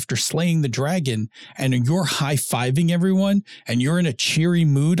table after slaying the dragon and you're high-fiving everyone and you're in a cheery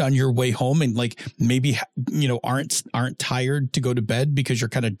mood on your way home and like maybe, aren't tired to go to bed because you're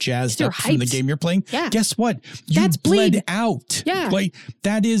kind of jazzed up from the game you're playing. Yeah. Guess what? That's bled out. Yeah. Like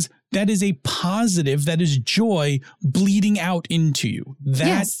that is that is a positive, that is joy bleeding out into you.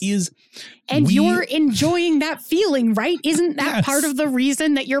 That is, and you're enjoying that feeling, right? Isn't that part of the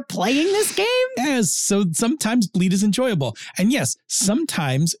reason that you're playing this game? Yes. So sometimes bleed is enjoyable. And yes,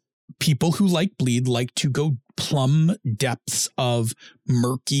 sometimes people who like bleed like to go plumb depths of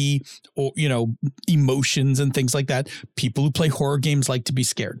murky or, emotions and things like that. People who play horror games like to be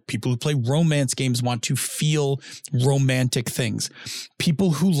scared. People who play romance games want to feel romantic things.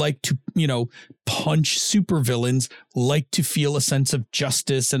 People who like to, punch supervillains like to feel a sense of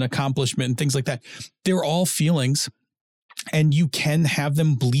justice and accomplishment and things like that. They're all feelings, and you can have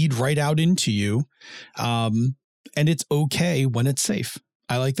them bleed right out into you. And it's okay when it's safe.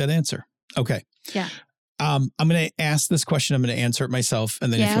 I like that answer. Okay. Yeah. I'm going to ask this question. I'm going to answer it myself.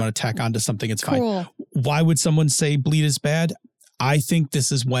 And then if you want to tack on to something, it's fine. Why would someone say bleed is bad? I think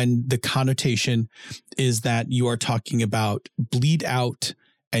this is when the connotation is that you are talking about bleed out,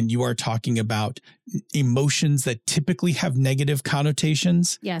 and you are talking about emotions that typically have negative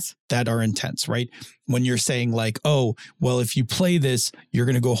connotations. Yes. That are intense, right? When you're saying like, oh, well, if you play this, you're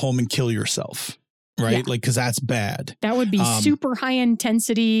going to go home and kill yourself. Right. Yeah. Like, because that's bad. That would be super high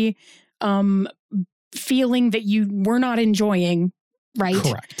intensity feeling that you were not enjoying. Right.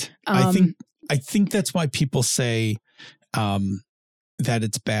 Correct. I think that's why people say that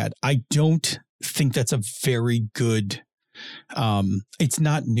it's bad. I don't think that's a very good. It's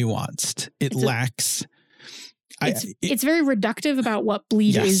not nuanced. It lacks. It's very reductive about what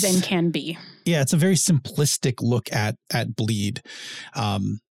bleed is and can be. Yeah. It's a very simplistic look at bleed.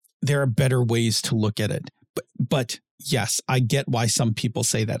 There are better ways to look at it, but yes, I get why some people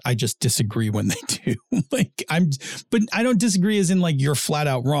say that. I just disagree when they do. But I don't disagree as in like you're flat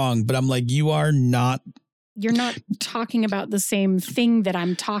out wrong, but I'm like, you're not talking about the same thing that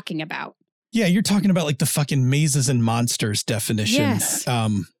I'm talking about. Yeah. You're talking about like the fucking mazes and monsters definition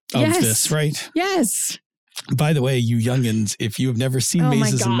of this, right? Yes. By the way, you youngins, if you have never seen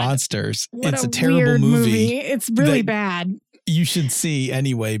Mazes and Monsters, it's a terrible movie. It's really bad. You should see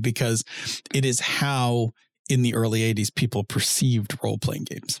anyway, because it is how in the early 80s people perceived role-playing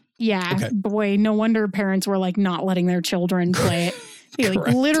games. Yeah. Okay. Boy, no wonder parents were like not letting their children play it. They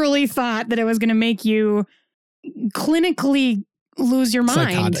like literally thought that it was going to make you clinically lose your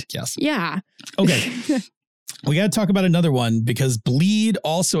mind. Psychotic, yes. Yeah. Okay. We got to talk about another one, because bleed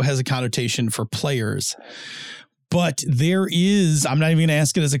also has a connotation for players. But there is, I'm not even going to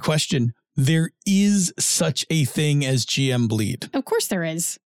ask it as a question, there is such a thing as GM bleed. Of course there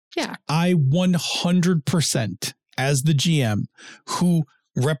is. Yeah. I 100% as the GM who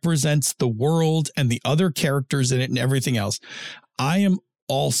represents the world and the other characters in it and everything else, I am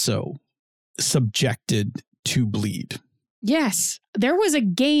also subjected to bleed. Yes. There was a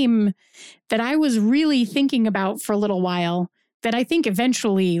game that I was really thinking about for a little while that I think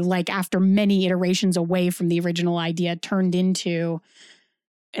eventually, like after many iterations away from the original idea, turned into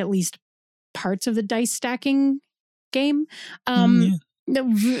at least parts of the dice stacking game. Right.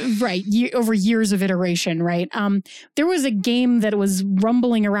 Over years of iteration, right? There was a game that was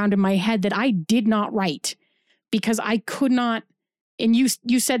rumbling around in my head that I did not write because I could not, and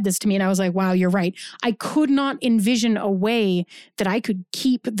you said this to me and I was like, wow, you're right. I could not envision a way that I could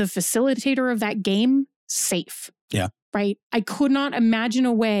keep the facilitator of that game safe. Yeah. Right. I could not imagine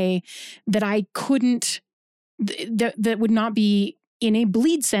a way that I couldn't, that would not be, in a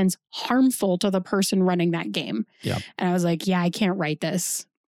bleed sense, harmful to the person running that game. Yeah. And I was like, yeah, I can't write this.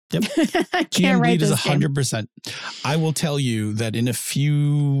 Yep. I can't write this. Bleed is 100%. I will tell you that in a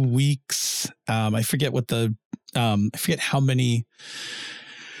few weeks, I forget how many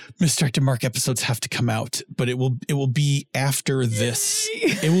Misdirected Mark episodes have to come out, but it will be after this.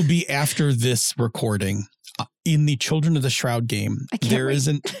 It will be after this recording. In the Children of the Shroud game, there is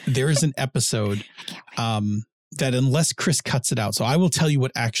an episode that, unless Chris cuts it out, so I will tell you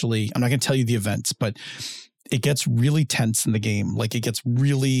what actually, I'm not going to tell you the events, but it gets really tense in the game. Like it gets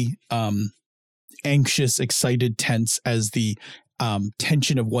really anxious, excited, tense as the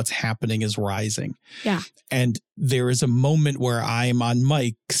tension of what's happening is rising. Yeah. And there is a moment where I'm on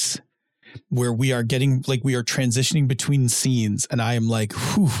mics where we are transitioning between scenes, and I am like,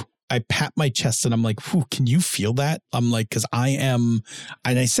 whew. I pat my chest and I'm like, whew, can you feel that? I'm like, because I am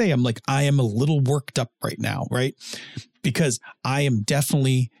a little worked up right now, right? Because I am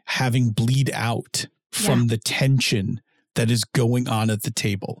definitely having bleed out from the tension that is going on at the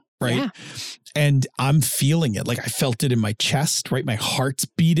table, right? Yeah. And I'm feeling it. Like I felt it in my chest, right? My heart's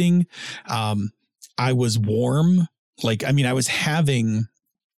beating. I was warm. I was having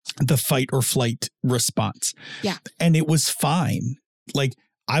the fight or flight response. Yeah. And it was fine. Like,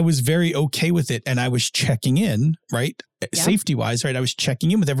 I was very okay with it, and I was checking in, right? safety wise, right? I was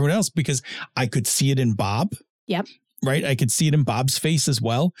checking in with everyone else because I could see it in Bob. Yep. Right. I could see it in Bob's face as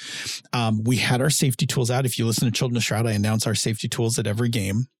well. We had our safety tools out. If you listen to Children of Shroud, I announce our safety tools at every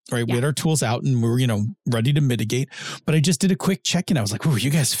game, right? Yeah. We had our tools out and we were, ready to mitigate, but I just did a quick check-in. I was like, oh, you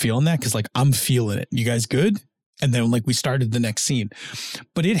guys feeling that? Cause like, I'm feeling it. You guys good? And then like we started the next scene,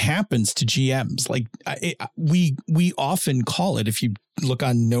 but it happens to GMs. Like we often call it, if you look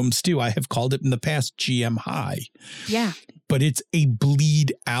on Gnome Stew, I have called it in the past GM high. Yeah. But it's a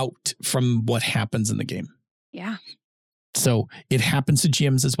bleed out from what happens in the game. Yeah. So it happens to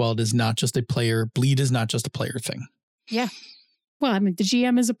GMs as well. It is not just a player. Bleed is not just a player thing. Yeah. Well, I mean, the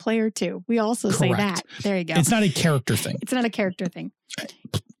GM is a player too. We also say that. There you go. It's not a character thing. It's not a character thing.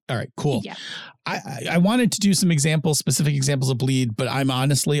 All right, cool. Yeah. I wanted to do some specific examples of bleed, but I'm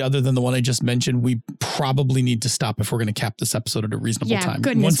honestly, other than the one I just mentioned, we probably need to stop if we're going to cap this episode at a reasonable time.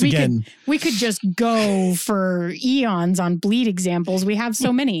 Goodness. Once again, we could just go for eons on bleed examples. We have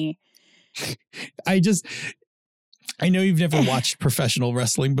so many. I know you've never watched professional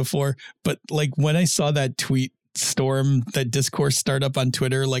wrestling before, but like when I saw that tweet storm, that discourse start up on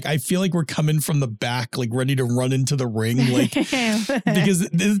Twitter, like I feel like we're coming from the back, like ready to run into the ring, like because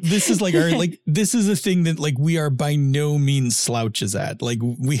this is like this is a thing that like we are by no means slouches at. Like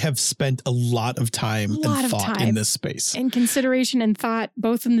we have spent a lot of time and thought in this space, and consideration and thought,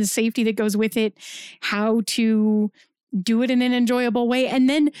 both in the safety that goes with it, how to do it in an enjoyable way. And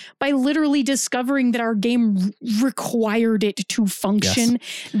then by literally discovering that our game required it to function,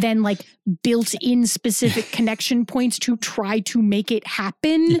 then like built in specific connection points to try to make it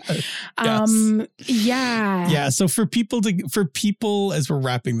happen. Yeah. So for people, as we're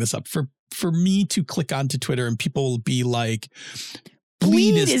wrapping this up, for me to click onto Twitter and people will be like,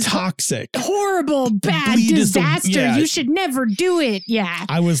 bleed is toxic. Horrible, bad, bleed disaster. You should never do it. Yeah.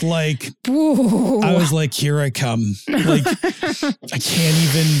 I was like, here I come. Like,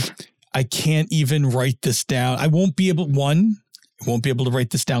 I can't even write this down. I won't be able to write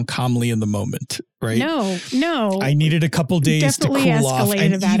this down calmly in the moment. Right. No. I needed a couple days definitely to cool off.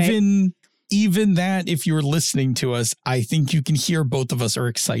 And even that, if you're listening to us, I think you can hear both of us are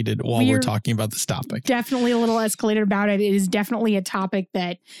excited while we're talking about this topic. Definitely a little escalated about it. It is definitely a topic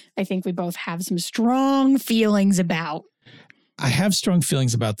that I think we both have some strong feelings about. I have strong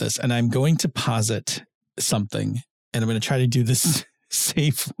feelings about this, and I'm going to posit something, and I'm going to try to do this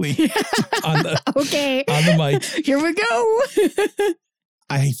safely on the mic. Here we go.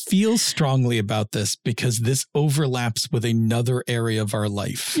 I feel strongly about this because this overlaps with another area of our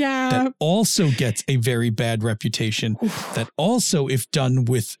life that also gets a very bad reputation. That also, if done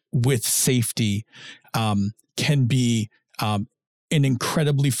with safety, can be an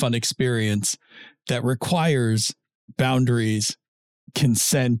incredibly fun experience that requires boundaries,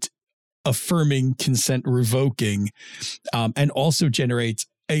 consent, affirming, consent revoking, and also generates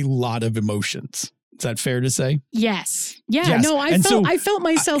a lot of emotions. Is that fair to say? Yes. Yeah. Yes. No, I felt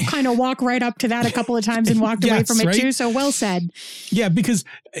myself kind of walk right up to that a couple of times and walked away from it too. So well said. Yeah,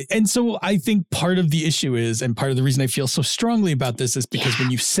 so I think part of the issue is, and part of the reason I feel so strongly about this is because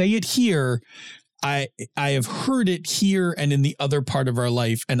when you say it here, I have heard it here and in the other part of our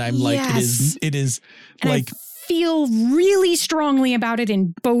life. And I'm like, it is and like, I feel really strongly about it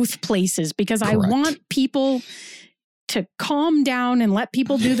in both places because I want people to calm down and let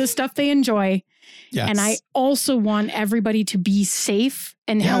people do the stuff they enjoy. Yes. And I also want everybody to be safe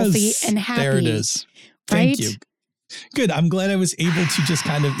and healthy and happy. There it is. Thank you. Good. I'm glad I was able to just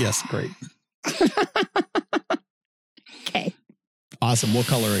kind of, great. Okay. Awesome. What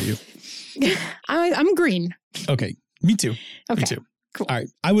color are you? I'm green. Okay. Me too. Okay. Me too. Cool. All right.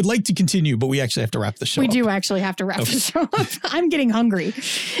 I would like to continue, but we actually have to wrap the show up. We do actually have to wrap the show up. I'm getting hungry.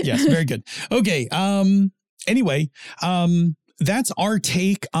 Yes. Very good. Okay. Anyway, that's our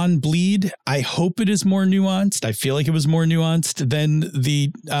take on bleed. I hope it is more nuanced. I feel like it was more nuanced than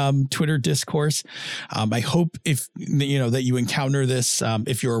the Twitter discourse. I hope that you encounter this.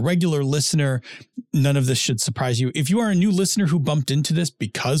 If you're a regular listener, none of this should surprise you. If you are a new listener who bumped into this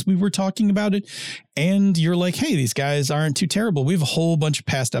because we were talking about it and you're like, hey, these guys aren't too terrible. We have a whole bunch of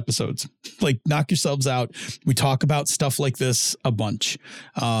past episodes. Like, knock yourselves out. We talk about stuff like this a bunch.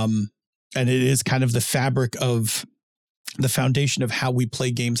 And it is kind of the fabric of the foundation of how we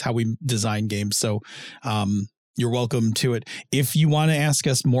play games, how we design games. So you're welcome to it. If you want to ask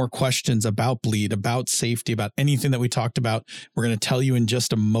us more questions about bleed, about safety, about anything that we talked about, we're going to tell you in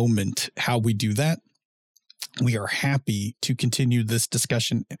just a moment how we do that. We are happy to continue this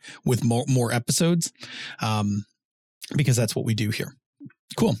discussion with more episodes because that's what we do here.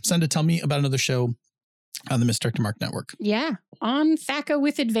 Cool. Senda, tell me about another show on the Misdirected Mark Network. Yeah, on THACA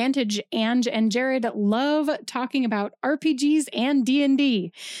with Advantage. Ange and Jared love talking about RPGs and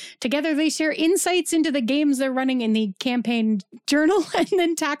D&D. Together, they share insights into the games they're running in the campaign journal and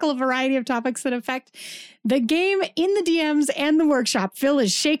then tackle a variety of topics that affect the game in the DMs and the workshop. Phil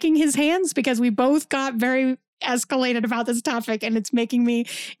is shaking his hands because we both got very escalated about this topic, and it's making me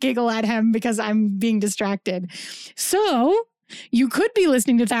giggle at him because I'm being distracted. So you could be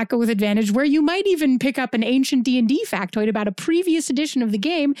listening to THACA with Advantage, where you might even pick up an ancient D&D factoid about a previous edition of the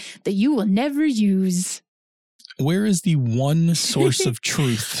game that you will never use. Where is the one source of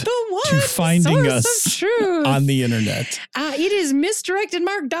truth to finding us on the internet? It is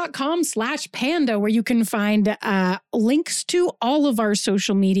misdirectedmark.com/panda, where you can find links to all of our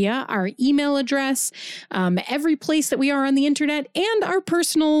social media, our email address, every place that we are on the internet, and our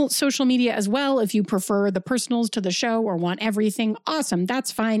personal social media as well. If you prefer the personals to the show or want everything, awesome.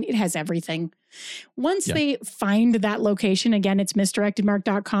 That's fine. It has everything. Once they find that location, again, it's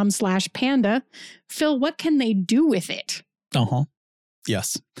misdirectedmark.com/panda. Phil, what can they do with it?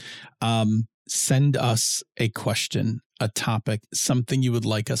 Yes. Send us a question, a topic, something you would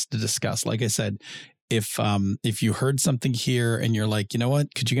like us to discuss. Like I said, if you heard something here and you're like, you know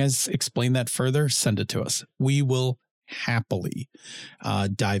what, could you guys explain that further? Send it to us. We will happily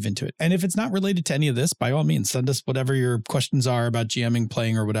dive into it. And if it's not related to any of this, by all means, send us whatever your questions are about GMing,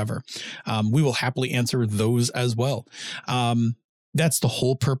 playing, or whatever. We will happily answer those as well. That's the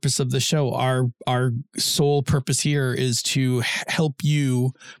whole purpose of the show. Our sole purpose here is to help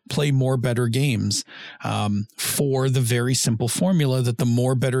you play more better games, for the very simple formula that the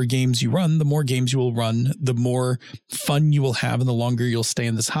more better games you run, the more games you will run, the more fun you will have, and the longer you'll stay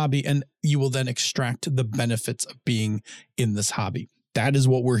in this hobby, and you will then extract the benefits of being in this hobby. That is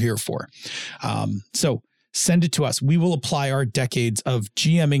what we're here for. So send it to us. We will apply our decades of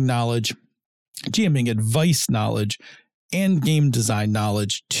GMing knowledge, GMing advice knowledge, and game design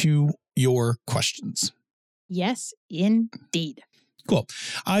knowledge to your questions. Yes, indeed. Cool.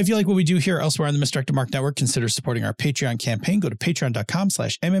 If you like what we do here elsewhere on the Misdirected Mark Network, consider supporting our Patreon campaign. Go to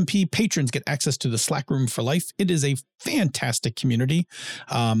patreon.com/MMP. Patrons get access to the Slack room for life. It is a fantastic community,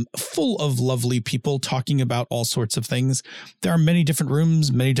 full of lovely people talking about all sorts of things. There are many different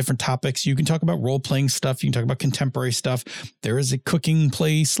rooms, many different topics. You can talk about role-playing stuff. You can talk about contemporary stuff. There is a cooking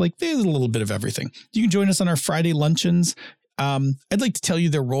place. Like, there's a little bit of everything. You can join us on our Friday luncheons. I'd like to tell you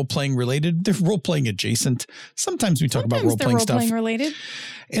they're role-playing related. They're role-playing adjacent. Sometimes we talk about role-playing stuff. Related.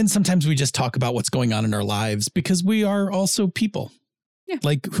 And sometimes we just talk about what's going on in our lives, because we are also people,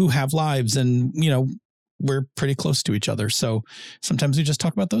 like, who have lives, and, you know, we're pretty close to each other. So sometimes we just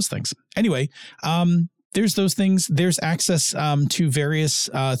talk about those things. Anyway, there's those things. There's access to various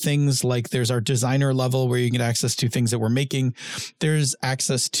things, like there's our designer level where you can get access to things that we're making. There's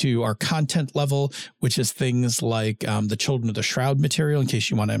access to our content level, which is things like the Children of the Shroud material, in case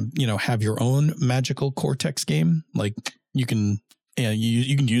you want to, you know, have your own magical Cortex game. Like, you can,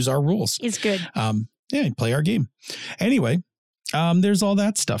 you can use our rules. It's good. Play our game. Anyway, there's all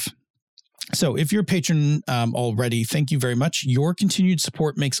that stuff. So if you're a patron already, thank you very much. Your continued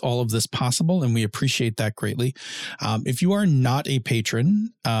support makes all of this possible, and we appreciate that greatly. If you are not a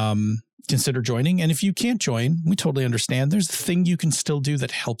patron, consider joining. And if you can't join, we totally understand. There's a thing you can still do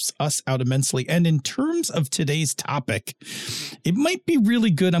that helps us out immensely. And in terms of today's topic, it might be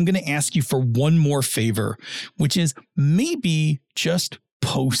really good. I'm going to ask you for one more favor, which is maybe just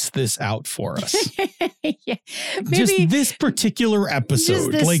post this out for us. Just this particular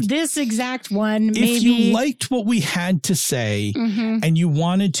episode. Just this exact one. Maybe. If you liked what we had to say and you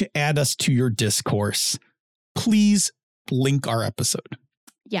wanted to add us to your discourse, please link our episode.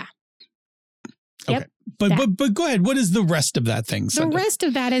 Yeah. Okay. Yep. But go ahead. What is the rest of that thing, Sunda? The rest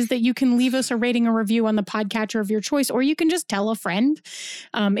of that is that you can leave us a rating or review on the podcatcher of your choice, or you can just tell a friend.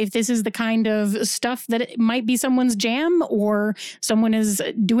 If this is the kind of stuff that it might be someone's jam, or someone is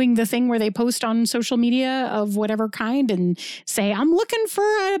doing the thing where they post on social media of whatever kind and say, I'm looking for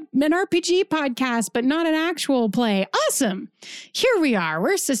an RPG podcast, but not an actual play. Awesome. Here we are.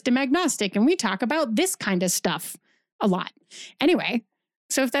 We're system agnostic, and we talk about this kind of stuff a lot. Anyway.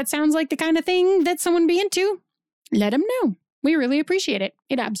 So if that sounds like the kind of thing that someone be into, let them know. We really appreciate it.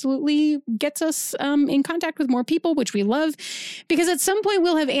 It absolutely gets us in contact with more people, which we love, because at some point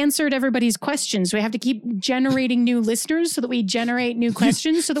we'll have answered everybody's questions. We have to keep generating new listeners so that we generate new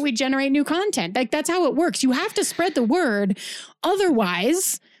questions, so that we generate new content. Like, that's how it works. You have to spread the word.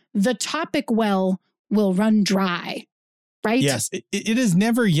 Otherwise, the topic well will run dry. Right? Yes, it is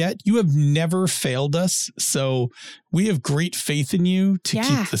never yet. You have never failed us. So we have great faith in you to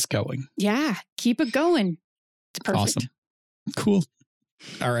keep this going. Yeah, keep it going. It's perfect. Awesome. Cool.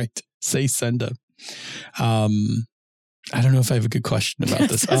 All right. Say Senda. I don't know if I have a good question about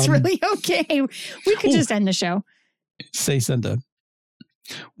this. That's really okay. We could just end the show. Say, Senda,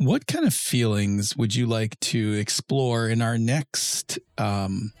 what kind of feelings would you like to explore in our next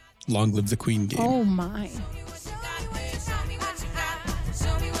Long Live the Queen game? Oh, my.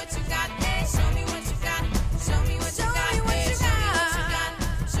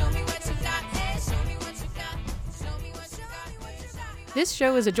 This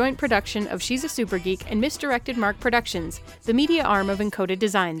show is a joint production of She's a Super Geek and Misdirected Mark Productions, the media arm of Encoded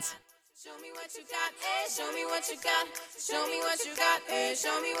Designs. Show me what you got, hey, show me what you got. Show me what you got, hey,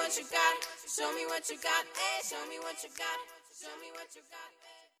 show me what you got. Show me what you got, hey, show me what you got. Show me what you got, hey.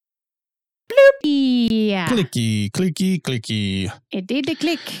 Yeah. Clicky, clicky, clicky. It did the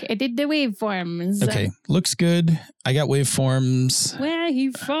click. It did the waveforms. Okay, looks good. I got waveforms. Where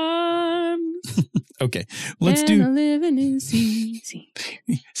he farms. Okay, let's and do. living is easy.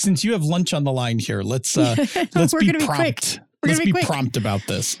 Since you have lunch on the line here, let's be gonna be prompt. quick. Let's be quick. prompt about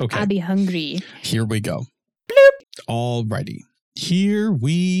this. Okay, I'll be hungry. here we go. Bloop. Alrighty, here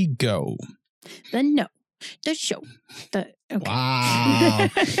we go. The show. Okay. Wow. Wow.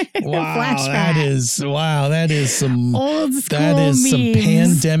 Flashback. That is some Old school some memes.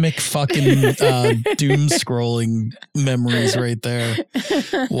 pandemic fucking doom scrolling memories right there.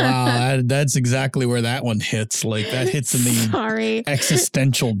 Wow. That's exactly where that one hits. Like that hits in the Sorry.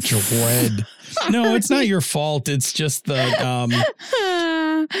 existential dread. No, it's not your fault. It's just the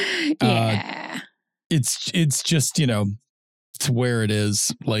yeah. it's just, it's where it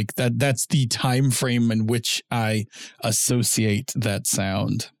is. Like that's the time frame in which I associate that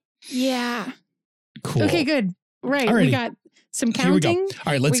sound. Yeah. Cool. Okay, good. Right. Alrighty. We got some Here we go. counting.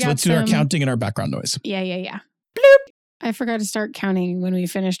 All right, let's do our counting and our background noise. Yeah. Bloop. I forgot to start counting when we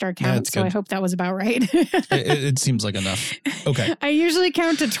finished our count, That's so good. I hope that was about right. It seems like enough. Okay. I usually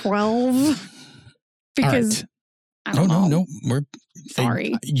count to 12 because I don't know. No. We're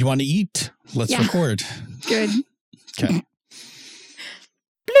Sorry. You want to eat? Let's record. Good. Okay.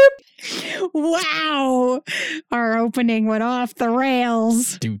 Wow. Our opening went off the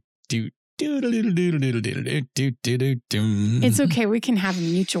rails. It's okay. We can have a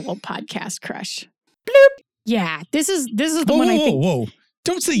mutual podcast crush. Bloop. Yeah. This is the one I think. Whoa.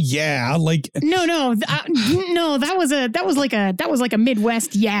 Don't say yeah. Like No, that was like a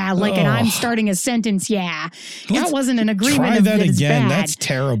Midwest yeah, like an I'm starting a sentence yeah. That wasn't an agreement. Try of that that again. bad. That's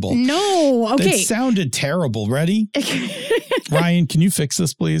terrible. No, okay. That sounded terrible. Ready? Ryan, can you fix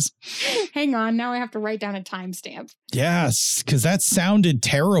this, please? Hang on. Now I have to write down a timestamp. Yes, because that sounded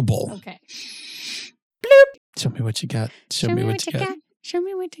terrible. Okay. Show me what you got. Show me what you got. Show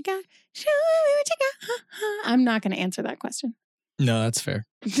me what you got. Show me what you got. I'm not going to answer that question. No, that's fair.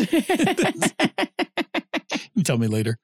 You tell me later.